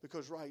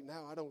 because right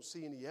now I don't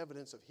see any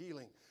evidence of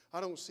healing.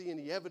 I don't see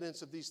any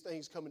evidence of these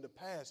things coming to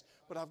pass,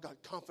 but I've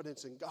got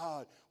confidence in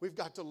God. We've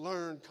got to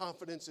learn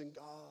confidence in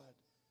God.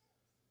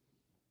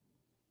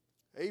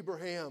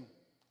 Abraham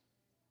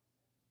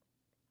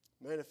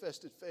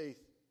manifested faith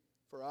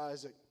for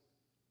Isaac.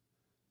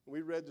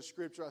 We read the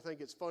scripture. I think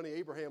it's funny.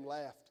 Abraham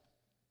laughed.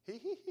 God,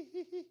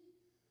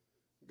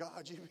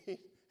 you mean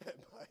at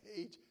my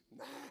age?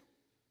 Nah,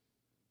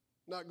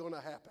 not going to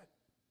happen.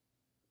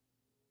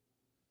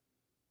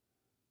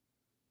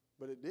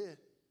 But it did.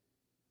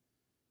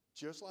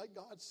 Just like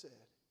God said,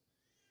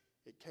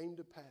 it came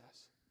to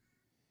pass.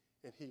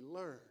 And he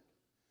learned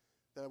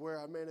that where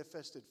I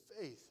manifested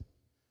faith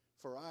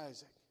for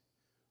Isaac,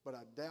 but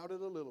I doubted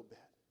a little bit.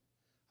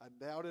 I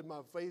doubted,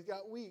 my faith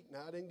got weak.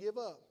 Now, I didn't give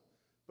up,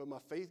 but my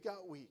faith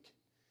got weak.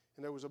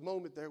 And there was a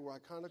moment there where I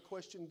kind of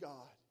questioned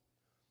God.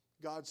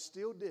 God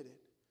still did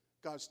it.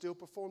 God still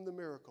performed the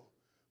miracle.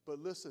 But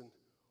listen,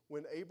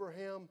 when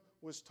Abraham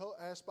was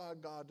asked by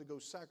God to go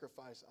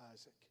sacrifice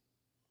Isaac,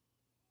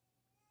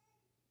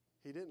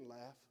 he didn't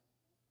laugh.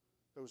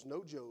 There was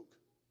no joke.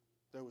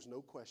 There was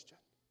no question.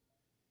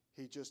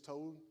 He just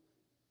told,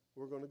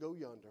 we're going to go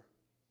yonder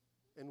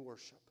and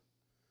worship,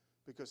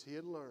 because he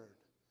had learned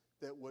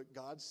that what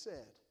God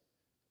said,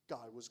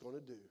 God was going to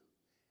do.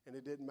 And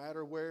it didn't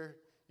matter where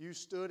you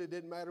stood. It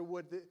didn't matter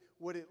what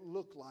it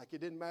looked like.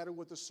 It didn't matter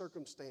what the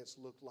circumstance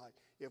looked like.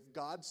 If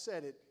God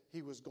said it,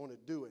 he was going to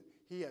do it.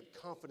 He had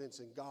confidence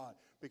in God,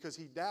 because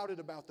he doubted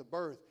about the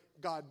birth.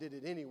 God did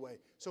it anyway.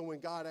 So when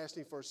God asked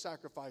him for a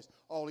sacrifice,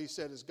 all he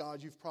said is,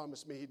 God, you've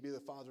promised me he'd be the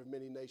father of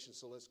many nations,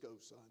 so let's go,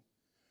 son.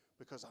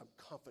 Because I'm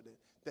confident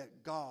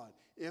that God,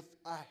 if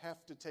I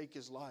have to take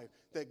his life,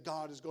 that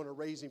God is going to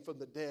raise him from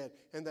the dead.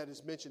 And that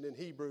is mentioned in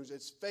Hebrews.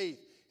 It's faith.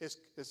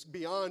 It's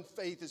beyond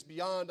faith. It's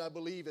beyond, I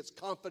believe, it's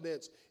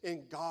confidence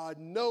in God,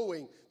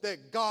 knowing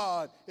that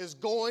God is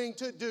going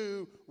to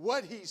do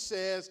what he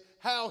says,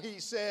 how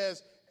he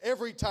says,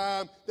 every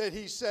time that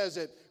he says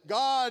it.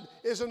 God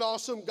is an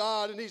awesome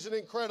God, and he's an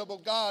incredible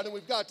God, and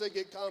we've got to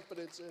get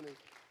confidence in him.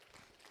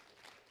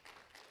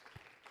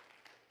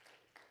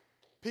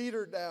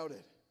 Peter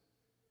doubted,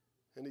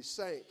 and he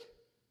sank.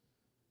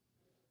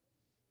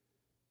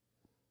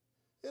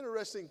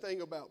 Interesting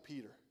thing about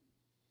Peter.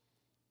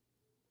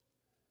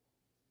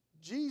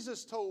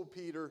 Jesus told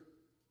Peter,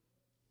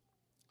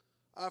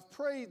 I've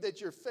prayed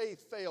that your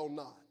faith fail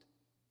not.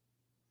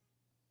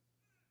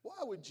 Why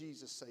would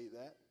Jesus say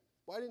that?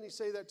 Why didn't he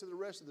say that to the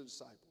rest of the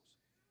disciples?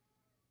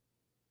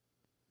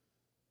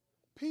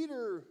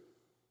 Peter,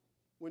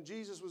 when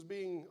Jesus was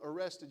being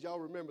arrested, y'all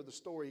remember the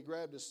story. He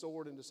grabbed his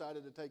sword and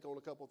decided to take on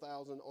a couple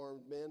thousand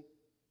armed men.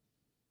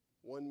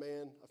 One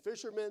man, a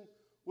fisherman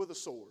with a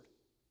sword.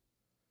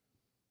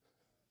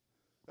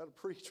 That'll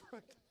preach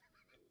right there.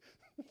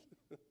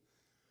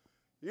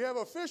 You have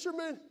a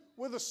fisherman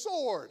with a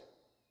sword,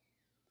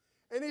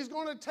 and he's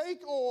going to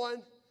take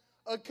on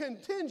a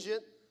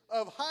contingent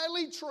of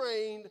highly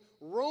trained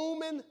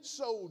Roman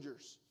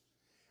soldiers.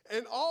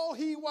 And all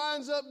he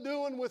winds up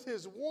doing with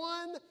his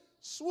one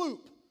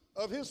swoop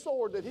of his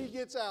sword that he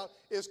gets out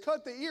is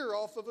cut the ear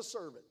off of a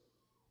servant.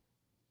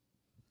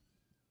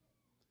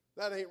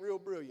 That ain't real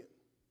brilliant.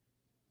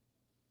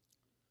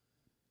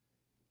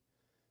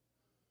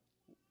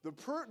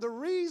 The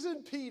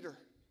reason Peter,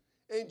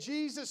 and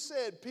Jesus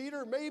said,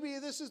 Peter, maybe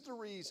this is the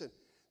reason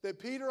that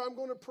Peter, I'm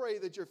going to pray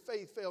that your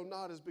faith fail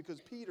not, is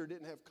because Peter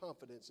didn't have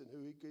confidence in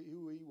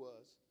who he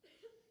was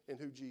and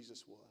who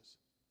Jesus was.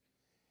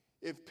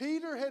 If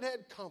Peter had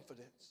had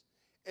confidence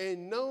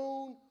and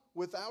known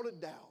without a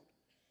doubt,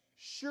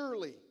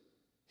 surely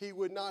he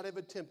would not have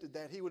attempted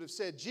that. He would have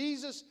said,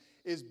 Jesus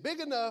is big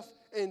enough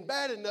and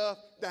bad enough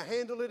to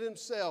handle it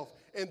himself.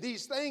 And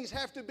these things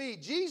have to be.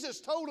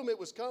 Jesus told him it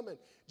was coming.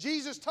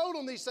 Jesus told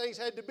him these things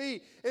had to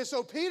be. And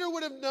so Peter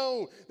would have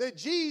known that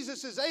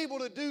Jesus is able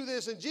to do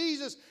this, and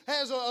Jesus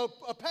has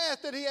a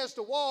path that he has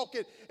to walk.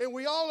 And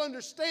we all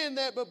understand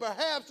that, but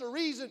perhaps the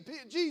reason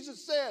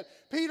Jesus said,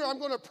 Peter, I'm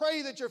going to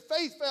pray that your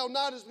faith fail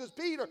not, is because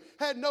Peter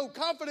had no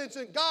confidence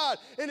in God.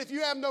 And if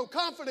you have no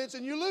confidence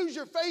and you lose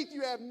your faith,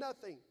 you have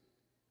nothing.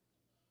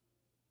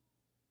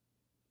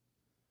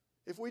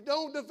 If we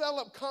don't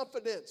develop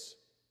confidence,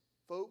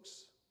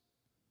 folks,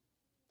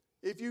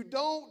 if you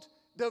don't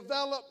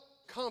develop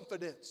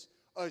confidence,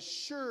 a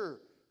sure,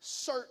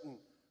 certain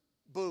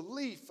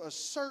belief,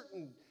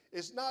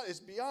 it's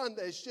beyond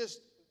that, it's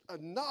just a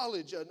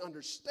knowledge, an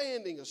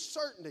understanding, a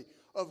certainty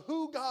of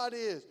who God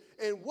is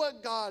and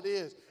what God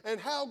is and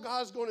how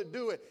God's going to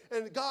do it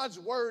and God's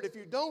word. If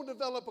you don't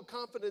develop a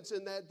confidence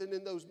in that, then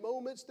in those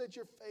moments that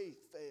your faith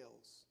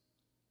fails,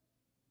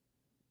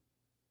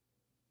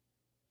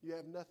 you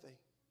have nothing.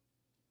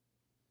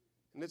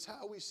 And it's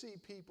how we see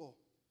people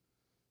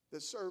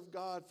that serve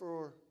God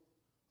for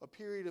a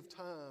period of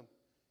time,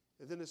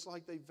 and then it's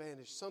like they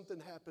vanish. Something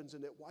happens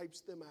and it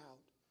wipes them out.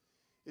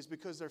 It's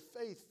because their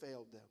faith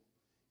failed them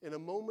in a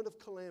moment of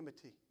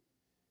calamity.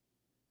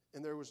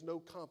 And there was no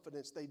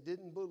confidence. They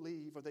didn't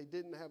believe, or they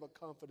didn't have a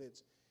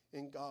confidence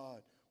in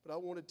God. But I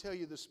want to tell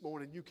you this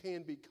morning, you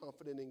can be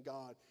confident in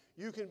God.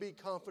 You can be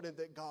confident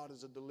that God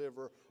is a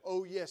deliverer.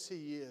 Oh, yes,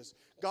 He is.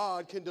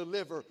 God can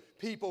deliver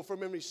people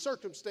from any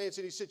circumstance,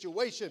 any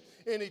situation,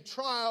 any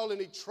trial,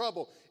 any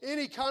trouble,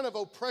 any kind of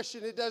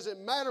oppression. It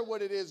doesn't matter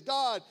what it is.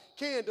 God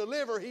can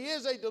deliver. He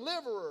is a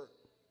deliverer.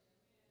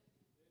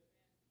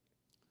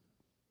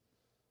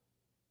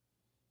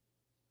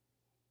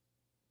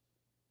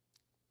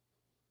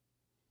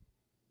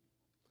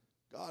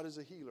 God is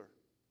a healer.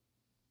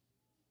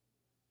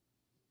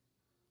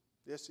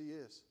 Yes, He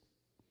is.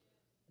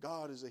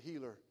 God is a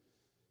healer.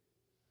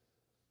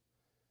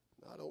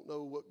 I don't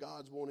know what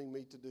God's wanting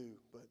me to do,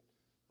 but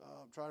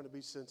I'm trying to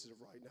be sensitive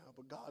right now.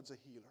 But God's a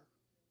healer.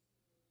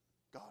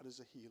 God is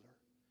a healer.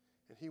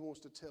 And He wants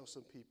to tell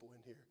some people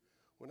in here.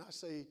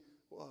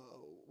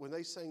 When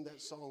they sang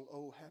that song,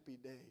 Oh, Happy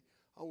Day,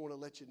 I want to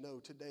let you know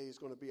today is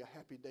going to be a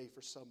happy day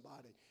for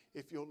somebody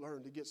if you'll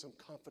learn to get some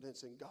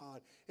confidence in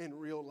God and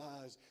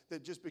realize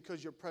that just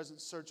because your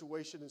present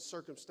situation and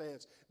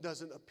circumstance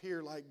doesn't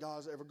appear like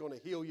God's ever going to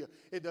heal you,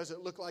 it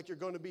doesn't look like you're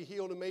going to be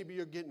healed, and maybe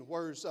you're getting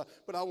worse.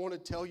 But I want to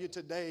tell you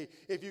today,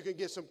 if you can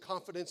get some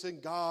confidence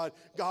in God,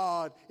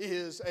 God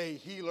is a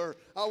healer.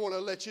 I want to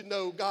let you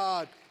know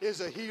God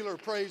is a healer.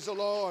 Praise the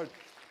Lord.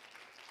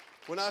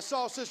 When I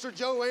saw Sister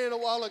Joanne a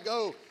while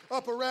ago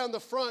up around the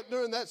front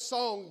during that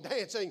song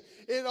dancing,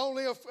 it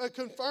only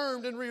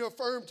confirmed and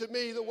reaffirmed to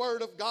me the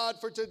word of God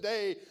for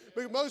today.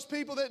 But most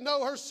people that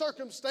know her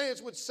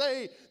circumstance would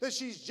say that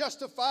she's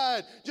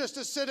justified just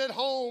to sit at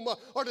home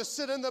or to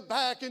sit in the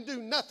back and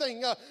do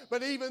nothing.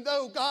 But even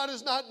though God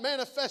has not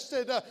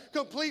manifested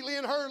completely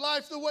in her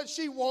life to what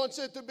she wants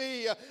it to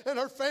be and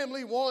her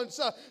family wants,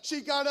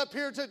 she got up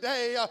here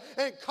today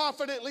and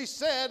confidently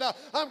said,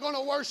 I'm going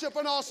to worship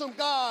an awesome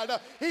God.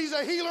 He's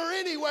a healer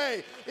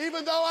anyway.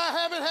 Even though I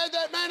haven't had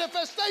that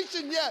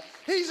manifestation yet,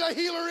 He's a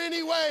healer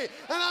anyway.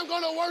 And I'm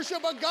going to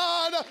worship a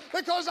God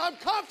because I'm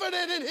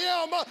confident in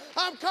Him.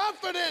 I'm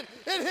confident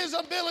in His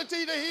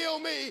ability to heal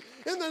me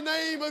in the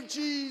name of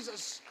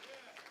Jesus.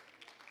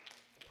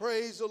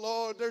 Praise the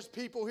Lord. There's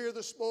people here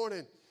this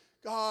morning.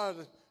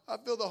 God, I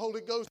feel the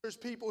Holy Ghost. There's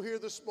people here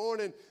this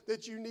morning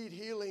that you need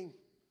healing.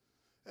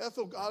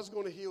 Ethel, God's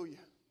going to heal you.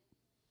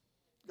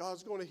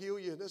 God's going to heal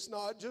you. And it's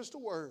not just a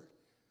word,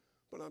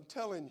 but I'm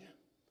telling you,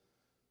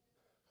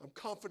 I'm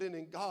confident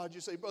in God.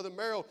 You say, Brother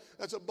Merrill,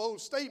 that's a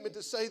bold statement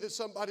to say that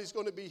somebody's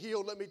going to be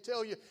healed. Let me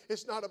tell you,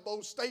 it's not a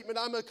bold statement.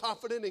 I'm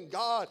confident in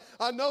God.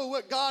 I know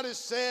what God has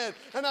said,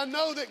 and I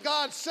know that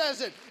God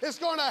says it. It's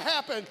going to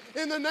happen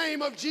in the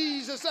name of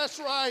Jesus. That's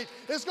right.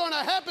 It's going to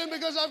happen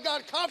because I've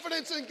got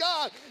confidence in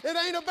God. It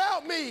ain't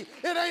about me.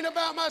 It ain't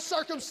about my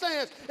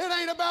circumstance. It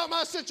ain't about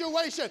my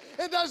situation.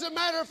 It doesn't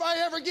matter if I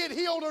ever get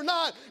healed or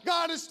not.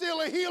 God is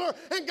still a healer,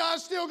 and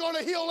God's still going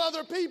to heal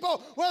other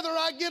people, whether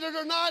I get it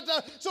or not,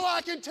 so I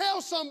can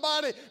tell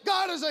somebody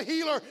God is a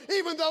healer,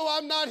 even though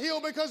I'm not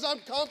healed, because I'm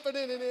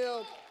confident in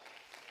Him.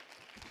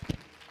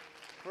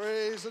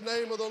 Praise the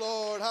name of the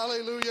Lord.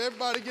 Hallelujah.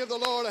 Everybody give the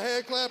Lord a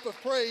hand clap of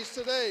praise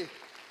today.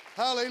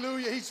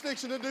 Hallelujah. He's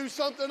fixing to do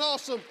something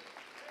awesome.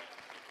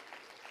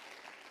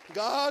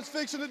 God's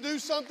fixing to do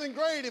something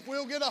great if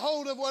we'll get a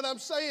hold of what I'm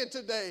saying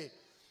today.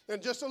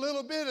 And just a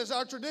little bit, as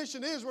our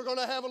tradition is, we're going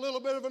to have a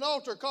little bit of an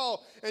altar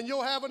call, and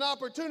you'll have an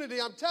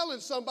opportunity. I'm telling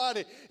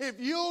somebody, if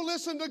you'll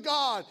listen to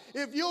God,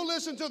 if you'll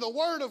listen to the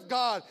Word of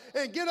God,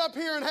 and get up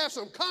here and have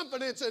some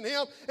confidence in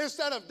Him,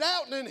 instead of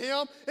doubting in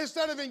Him,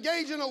 instead of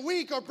engaging a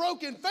weak or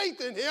broken faith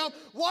in Him,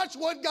 watch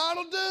what God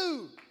will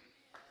do.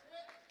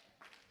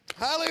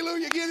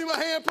 Hallelujah. Give Him a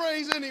hand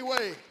praise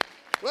anyway.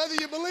 Whether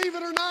you believe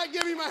it or not,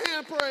 give Him a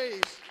hand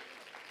praise.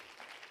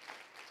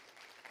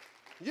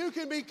 You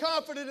can be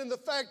confident in the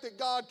fact that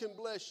God can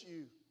bless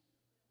you.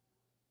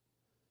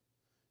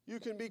 You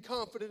can be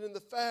confident in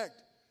the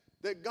fact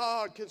that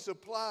God can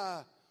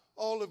supply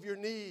all of your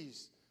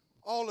needs,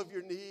 all of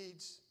your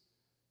needs.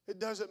 It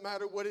doesn't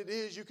matter what it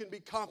is. You can be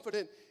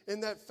confident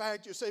in that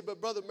fact. You say,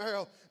 but Brother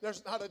Merrill,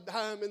 there's not a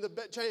dime in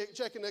the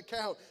checking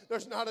account.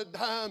 There's not a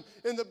dime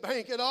in the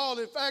bank at all.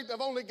 In fact,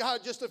 I've only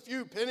got just a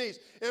few pennies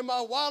in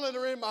my wallet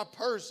or in my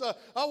purse.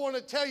 I want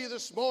to tell you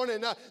this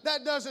morning,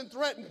 that doesn't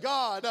threaten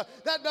God.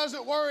 That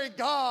doesn't worry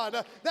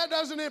God. That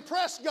doesn't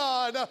impress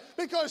God,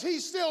 because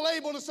He's still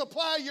able to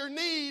supply your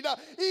need,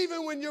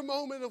 even when your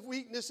moment of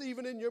weakness,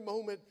 even in your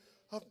moment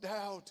of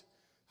doubt.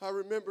 I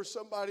remember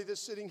somebody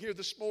that's sitting here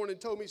this morning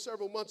told me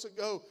several months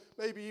ago,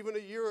 maybe even a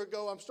year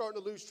ago, I'm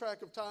starting to lose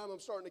track of time. I'm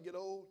starting to get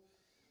old.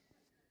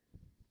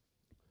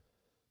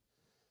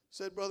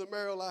 Said, Brother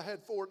Merrill, I had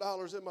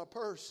 $4 in my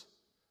purse.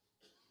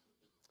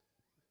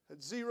 Had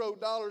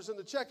 $0 in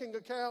the checking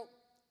account,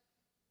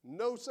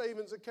 no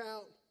savings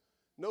account,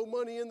 no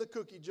money in the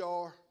cookie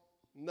jar,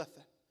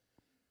 nothing.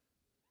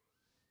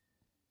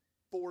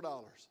 $4.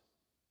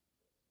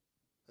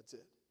 That's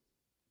it.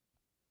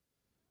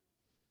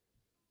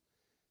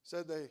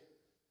 Said they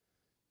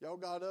Y'all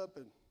got up,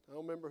 and I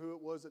don't remember who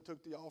it was that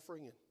took the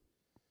offering, and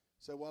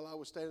said while I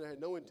was standing there, I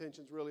had no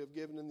intentions really of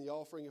giving in the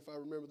offering, if I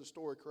remember the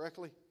story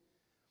correctly.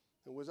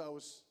 And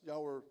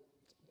y'all were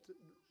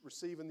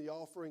receiving the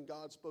offering,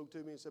 God spoke to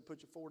me and said,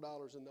 put your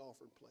 $4 in the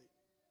offering plate.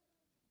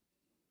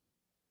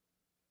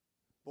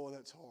 Boy,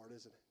 that's hard,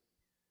 isn't it?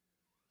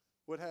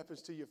 What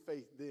happens to your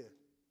faith then?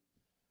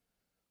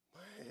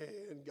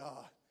 Man,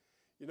 God,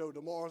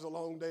 tomorrow's a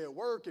long day at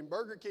work, and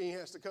Burger King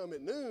has to come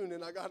at noon,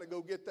 and I got to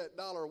go get that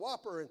 $1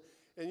 Whopper,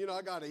 and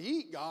I got to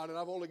eat, God, and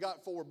I've only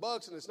got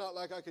 $4, and it's not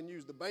like I can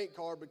use the bank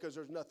card because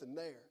there's nothing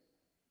there.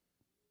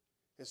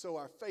 And so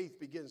our faith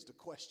begins to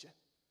question.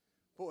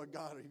 Boy,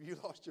 God, have you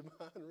lost your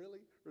mind, really?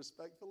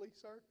 Respectfully,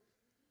 sir?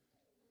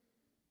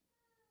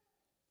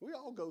 We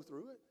all go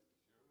through it.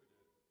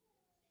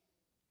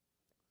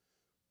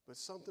 But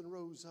something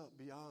rose up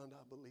beyond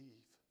I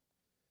believe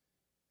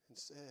and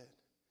said,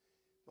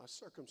 my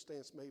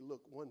circumstance may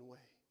look one way,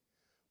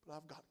 but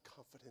I've got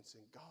confidence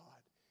in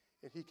God,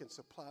 and He can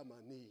supply my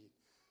need.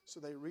 So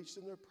they reached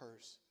in their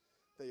purse,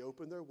 they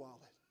opened their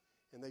wallet,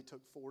 and they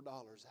took $4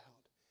 out,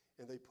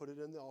 and they put it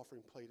in the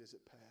offering plate as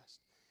it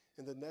passed.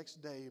 And the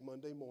next day,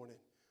 Monday morning,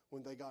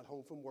 when they got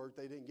home from work,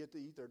 they didn't get to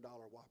eat their $1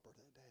 Whopper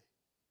that day.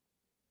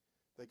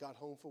 They got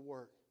home from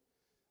work.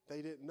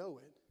 They didn't know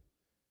it.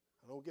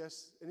 I don't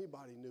guess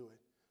anybody knew it.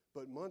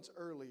 But months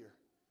earlier,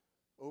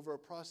 over a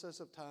process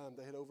of time,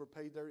 they had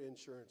overpaid their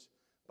insurance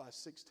by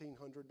 $1,600,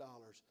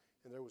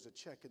 and there was a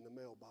check in the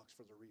mailbox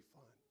for the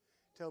refund.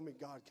 Tell me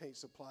God can't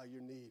supply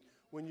your need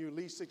when you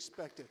least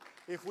expect it.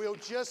 If we'll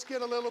just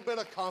get a little bit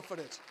of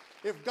confidence.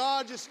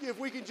 If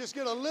we can just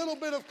get a little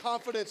bit of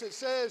confidence, it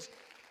says,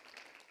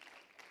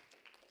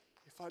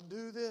 if I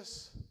do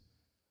this,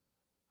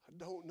 I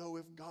don't know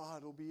if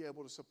God will be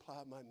able to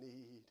supply my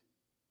need.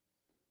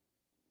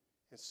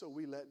 And so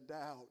we let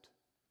doubt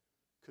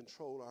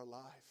control our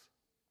life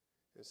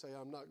and say,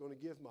 I'm not going to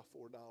give my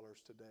 $4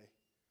 today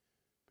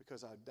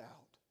because I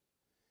doubt.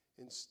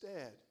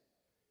 Instead,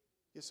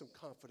 get some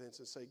confidence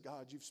and say,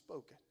 God, you've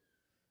spoken,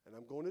 and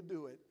I'm going to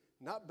do it,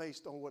 not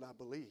based on what I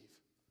believe,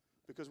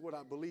 because what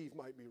I believe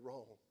might be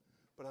wrong,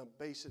 but I'm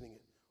basing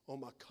it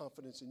on my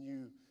confidence in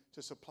you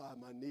to supply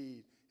my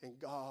need, and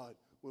God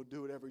will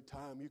do it every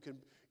time.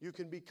 You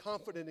can be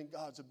confident in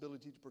God's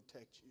ability to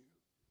protect you.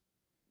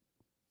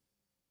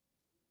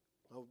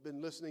 I've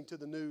been listening to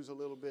the news a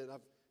little bit.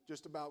 I've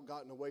just about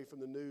gotten away from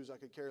the news. I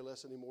could care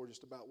less anymore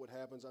just about what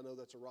happens. I know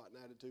that's a rotten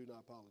attitude, and I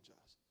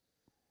apologize.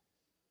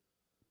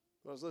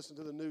 I was listening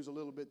to the news a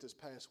little bit this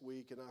past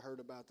week, and I heard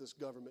about this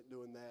government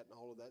doing that and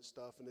all of that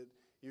stuff. And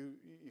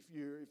if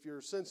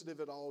you're sensitive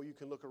at all, you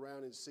can look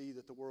around and see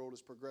that the world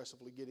is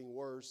progressively getting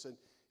worse,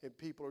 and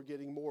people are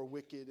getting more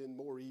wicked and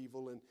more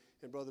evil.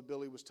 And Brother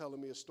Billy was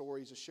telling me a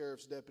story. He's a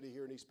sheriff's deputy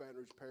here in East Baton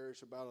Rouge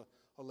Parish about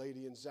a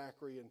lady in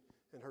Zachary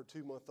and her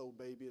 2-month-old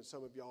baby, and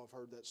some of y'all have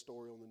heard that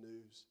story on the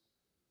news.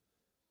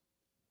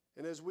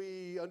 And as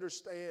we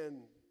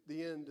understand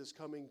the end is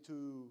coming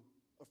to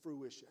a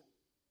fruition,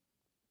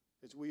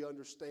 as we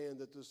understand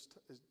that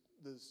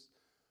this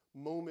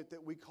moment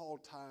that we call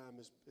time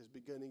is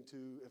beginning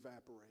to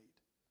evaporate,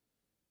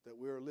 that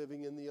we are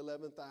living in the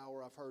 11th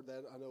hour. I've heard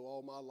that, I know,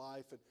 all my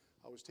life, and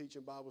I was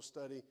teaching Bible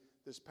study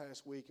this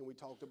past week, and we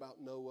talked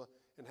about Noah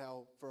and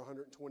how for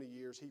 120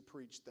 years he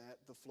preached that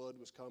the flood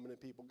was coming,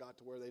 and people got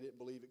to where they didn't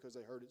believe it because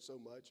they heard it so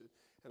much.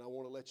 And I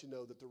want to let you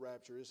know that the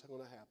rapture is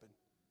going to happen.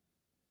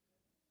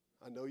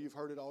 I know you've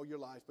heard it all your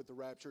life, but the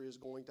rapture is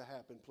going to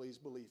happen. Please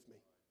believe me.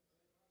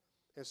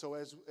 And so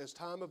as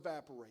time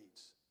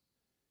evaporates,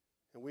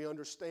 and we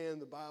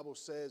understand the Bible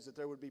says that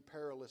there would be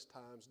perilous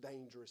times,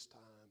 dangerous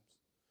times,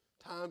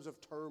 times of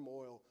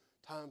turmoil,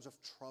 times of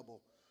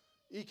trouble,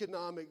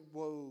 economic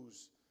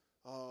woes,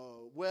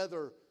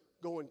 weather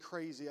going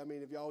crazy. I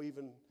mean, if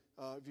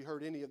you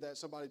heard any of that,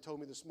 somebody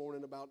told me this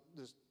morning about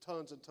there's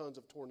tons and tons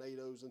of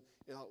tornadoes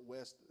out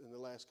west in the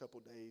last couple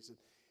of days.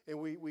 And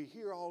we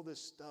hear all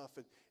this stuff,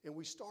 and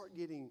we start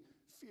getting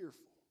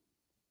fearful.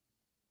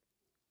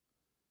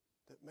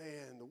 That,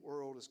 man, the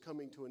world is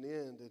coming to an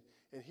end,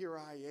 and here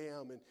I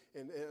am,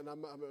 and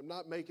I'm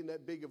not making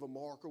that big of a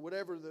mark, or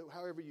whatever,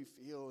 however you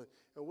feel,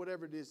 and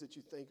whatever it is that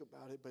you think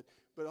about it,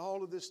 but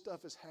all of this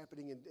stuff is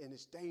happening, and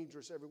it's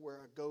dangerous everywhere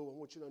I go. I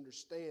want you to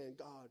understand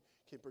God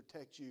can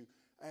protect you.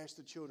 Ask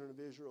the children of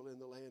Israel in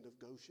the land of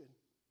Goshen.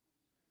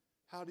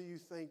 How do you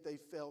think they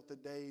felt the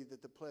day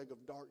that the plague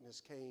of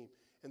darkness came?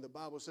 And the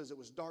Bible says it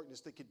was darkness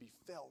that could be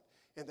felt.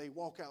 And they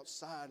walk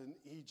outside, and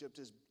Egypt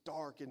is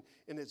dark, and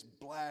it's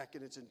black,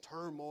 and it's in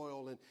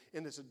turmoil, and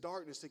it's a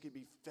darkness that could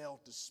be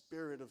felt. The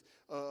spirit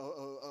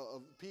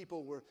of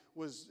people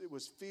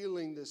was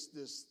feeling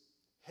this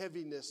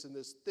heaviness and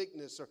this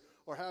thickness,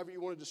 or however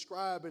you want to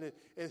describe it.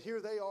 And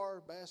here they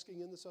are basking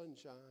in the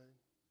sunshine.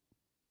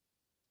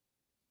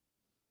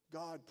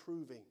 God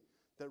proving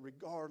that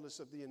regardless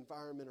of the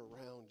environment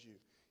around you,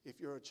 if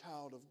you're a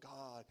child of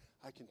God,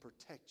 I can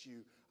protect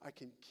you. I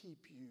can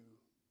keep you.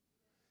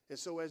 And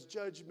so as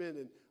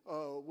judgment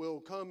will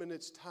come in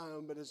its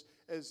time, but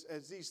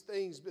as these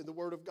things, the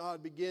Word of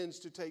God begins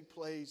to take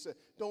place,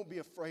 don't be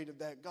afraid of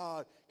that.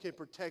 God can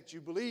protect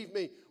you. Believe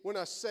me when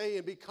I say,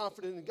 and be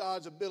confident in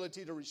God's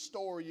ability to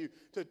restore you,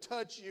 to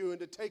touch you, and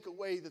to take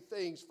away the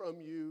things from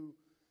you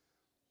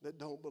that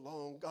don't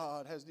belong.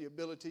 God has the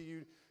ability.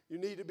 You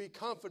need to be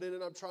confident,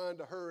 and I'm trying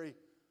to hurry.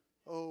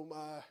 Oh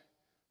my,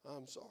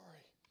 I'm sorry.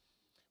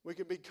 We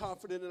can be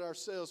confident in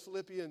ourselves.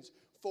 Philippians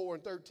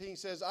 4:13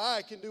 says,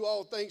 I can do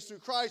all things through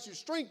Christ who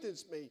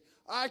strengthens me.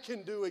 I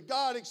can do it.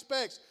 God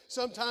expects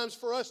sometimes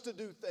for us to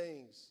do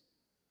things.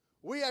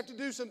 We have to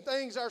do some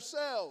things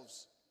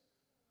ourselves.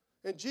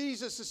 And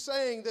Jesus is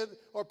saying that,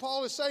 or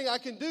Paul is saying, I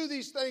can do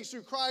these things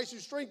through Christ who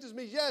strengthens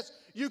me. Yes,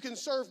 you can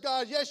serve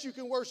God. Yes, you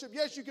can worship.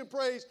 Yes, you can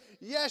praise.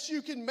 Yes,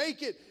 you can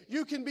make it.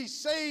 You can be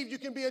saved. You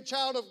can be a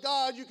child of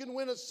God. You can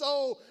win a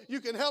soul. You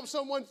can help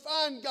someone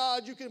find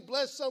God. You can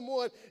bless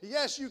someone.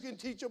 Yes, you can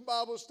teach a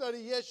Bible study.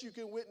 Yes, you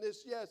can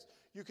witness. Yes,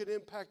 you can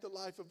impact the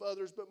life of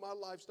others. But my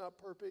life's not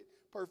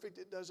perfect.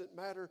 It doesn't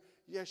matter.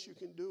 Yes, you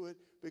can do it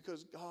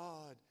because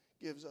God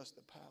gives us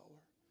the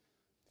power.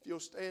 If you'll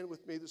stand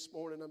with me this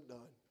morning, I'm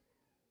done.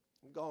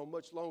 I've gone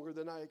much longer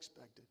than I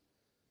expected.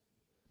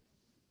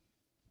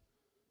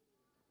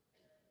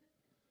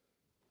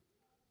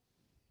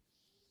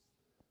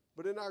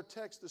 But in our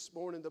text this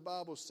morning, the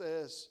Bible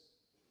says,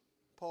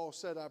 Paul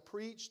said, I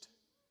preached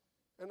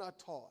and I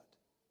taught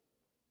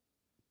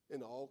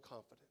in all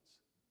confidence.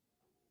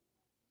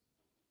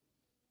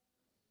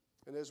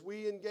 And as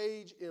we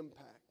engage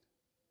impact,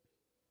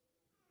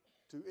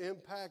 to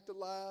impact the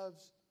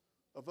lives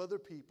of other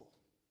people,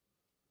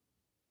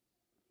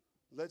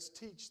 let's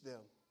teach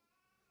them.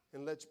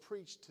 And let's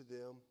preach to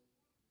them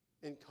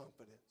in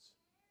confidence.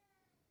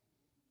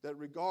 That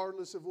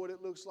regardless of what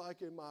it looks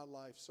like in my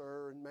life,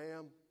 sir and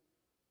ma'am,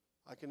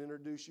 I can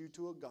introduce you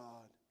to a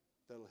God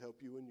that will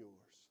help you in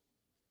yours.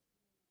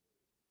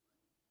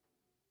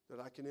 That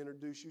I can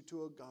introduce you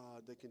to a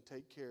God that can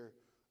take care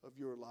of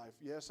your life.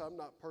 Yes, I'm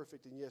not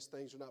perfect, and yes,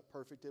 things are not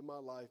perfect in my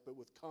life, but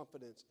with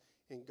confidence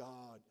in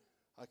God,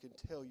 I can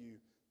tell you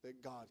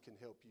that God can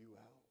help you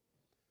out.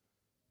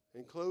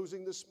 In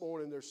closing this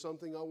morning, there's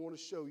something I want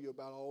to show you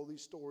about all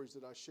these stories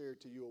that I shared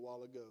to you a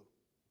while ago.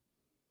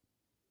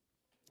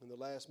 In the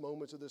last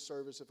moments of this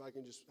service, if I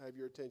can just have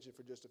your attention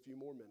for just a few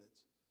more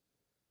minutes.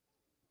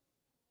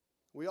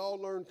 We all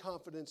learn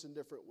confidence in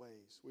different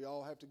ways. We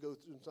all have to go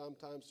through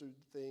sometimes through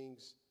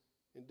things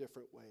in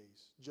different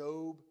ways.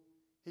 Job,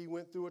 he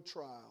went through a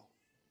trial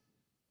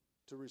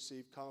to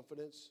receive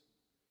confidence.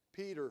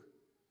 Peter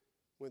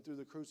went through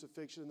the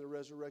crucifixion and the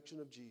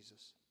resurrection of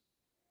Jesus.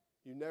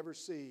 You never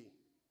see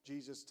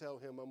Jesus tell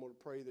him, I'm going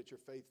to pray that your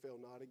faith fail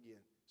not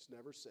again. It's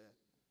never said.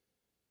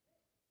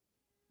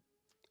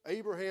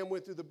 Abraham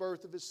went through the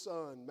birth of his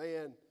son.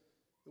 Man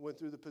went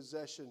through the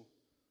possession.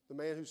 The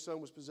man whose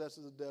son was possessed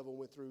of the devil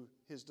went through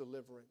his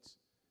deliverance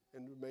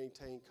and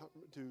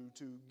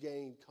to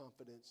gain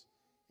confidence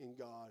in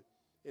God.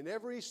 In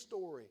every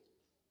story,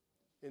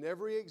 in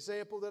every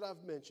example that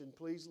I've mentioned,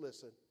 please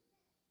listen.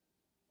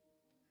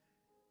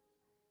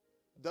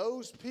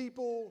 Those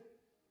people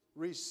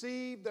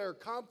received their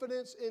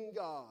confidence in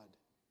God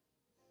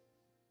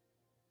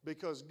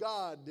because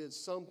God did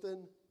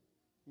something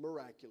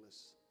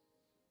miraculous.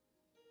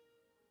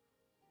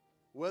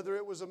 Whether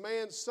it was a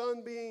man's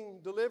son being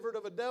delivered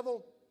of a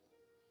devil,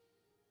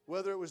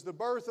 whether it was the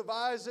birth of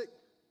Isaac,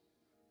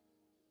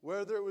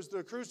 whether it was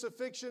the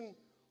crucifixion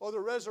or the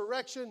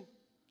resurrection,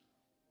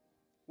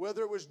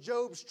 whether it was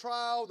Job's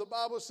trial, the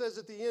Bible says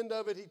at the end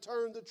of it, he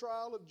turned the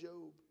trial of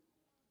Job.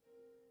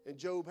 And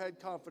Job had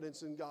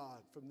confidence in God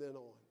from then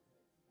on.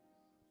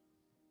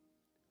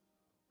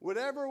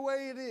 Whatever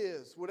way it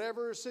is,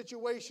 whatever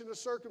situation or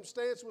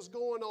circumstance was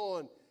going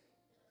on,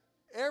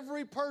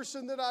 every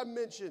person that I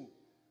mentioned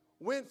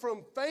went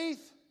from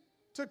faith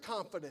to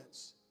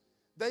confidence.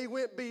 They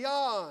went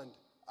beyond,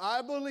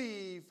 I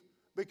believe,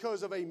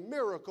 because of a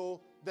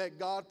miracle that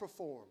God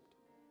performed.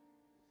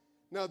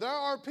 Now, there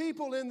are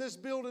people in this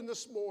building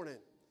this morning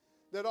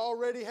that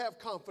already have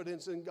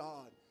confidence in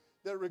God.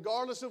 That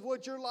regardless of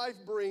what your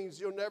life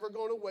brings, you're never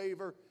going to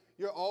waver.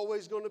 You're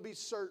always going to be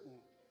certain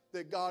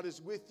that God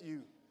is with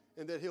you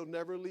and that He'll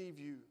never leave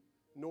you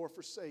nor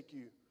forsake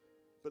you.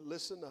 But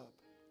listen up.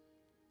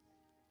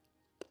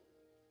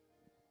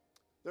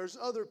 There's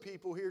other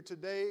people here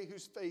today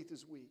whose faith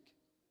is weak.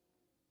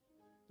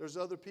 There's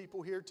other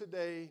people here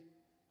today,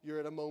 you're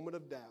at a moment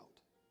of doubt.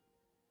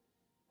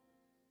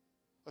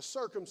 A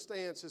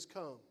circumstance has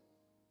come.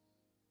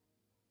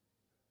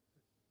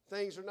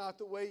 Things are not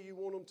the way you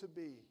want them to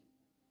be.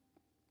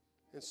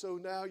 And so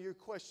now you're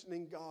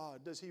questioning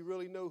God. Does He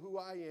really know who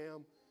I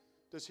am?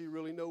 Does He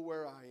really know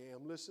where I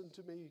am? Listen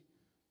to me,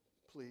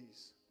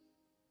 please.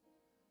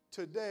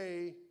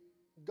 Today,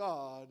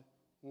 God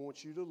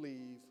wants you to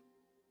leave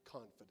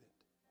confident.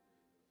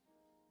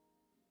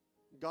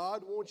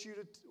 God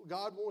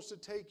wants to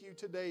take you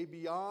today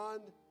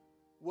beyond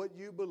what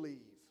you believe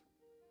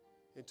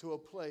into a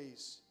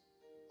place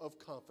of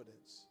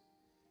confidence.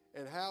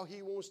 And how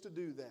He wants to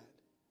do that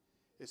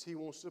is He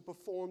wants to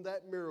perform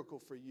that miracle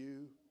for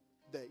you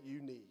that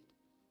you need.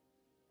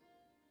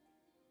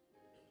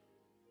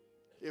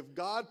 If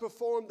God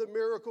performed the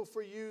miracle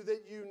for you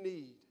that you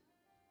need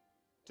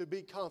to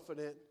be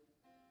confident,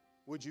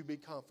 would you be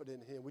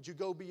confident in Him? Would you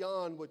go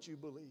beyond what you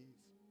believe?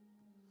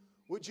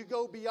 Would you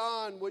go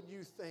beyond what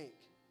you think?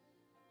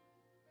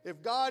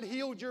 If God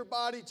healed your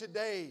body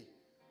today,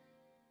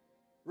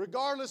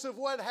 regardless of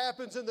what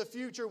happens in the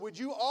future, would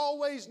you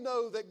always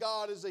know that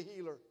God is a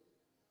healer?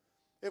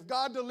 If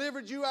God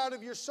delivered you out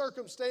of your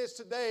circumstance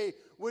today,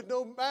 would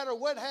no matter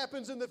what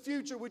happens in the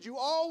future, would you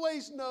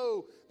always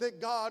know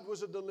that God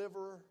was a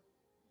deliverer?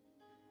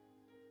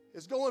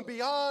 It's going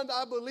beyond,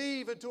 I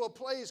believe, into a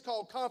place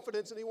called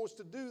confidence, and He wants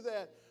to do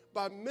that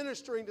by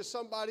ministering to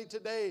somebody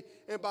today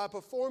and by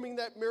performing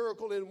that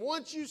miracle. And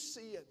once you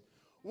see it,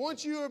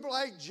 once you are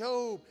like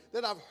Job,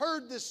 that I've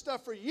heard this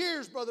stuff for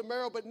years, Brother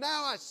Merrill, but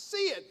now I see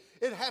it.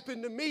 It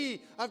happened to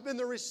me. I've been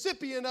the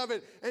recipient of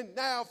it. And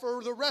now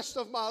for the rest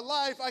of my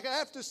life, I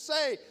have to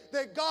say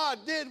that God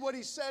did what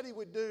He said He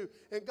would do.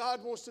 And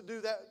God wants to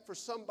do that for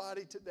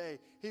somebody today.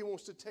 He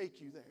wants to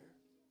take you there.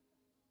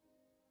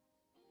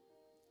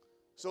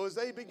 So as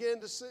they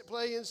begin to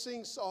play and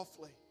sing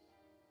softly,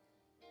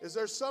 is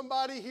there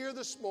somebody here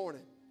this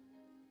morning?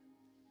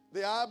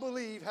 The I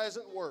believe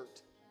hasn't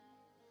worked.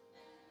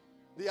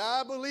 The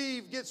I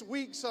believe gets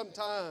weak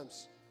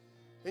sometimes.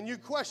 And you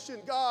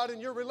question God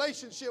and your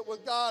relationship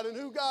with God and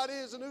who God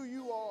is and who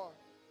you are.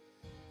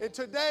 And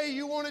today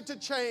you want it to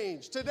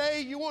change.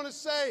 Today you want to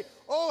say,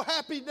 oh,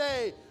 happy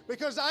day,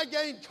 because I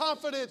gained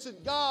confidence in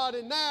God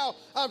and now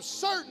I'm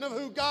certain of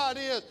who God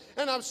is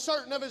and I'm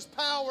certain of His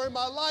power and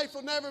my life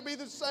will never be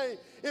the same.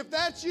 If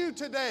that's you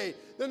today,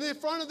 then the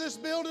front of this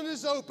building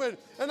is open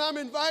and I'm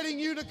inviting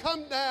you to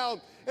come down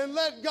and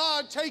let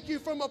God take you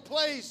from a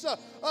place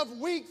of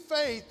weak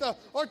faith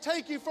or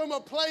take you from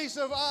a place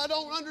of I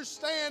don't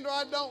understand or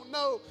I don't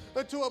know,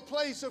 but to a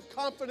place of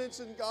confidence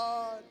in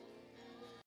God.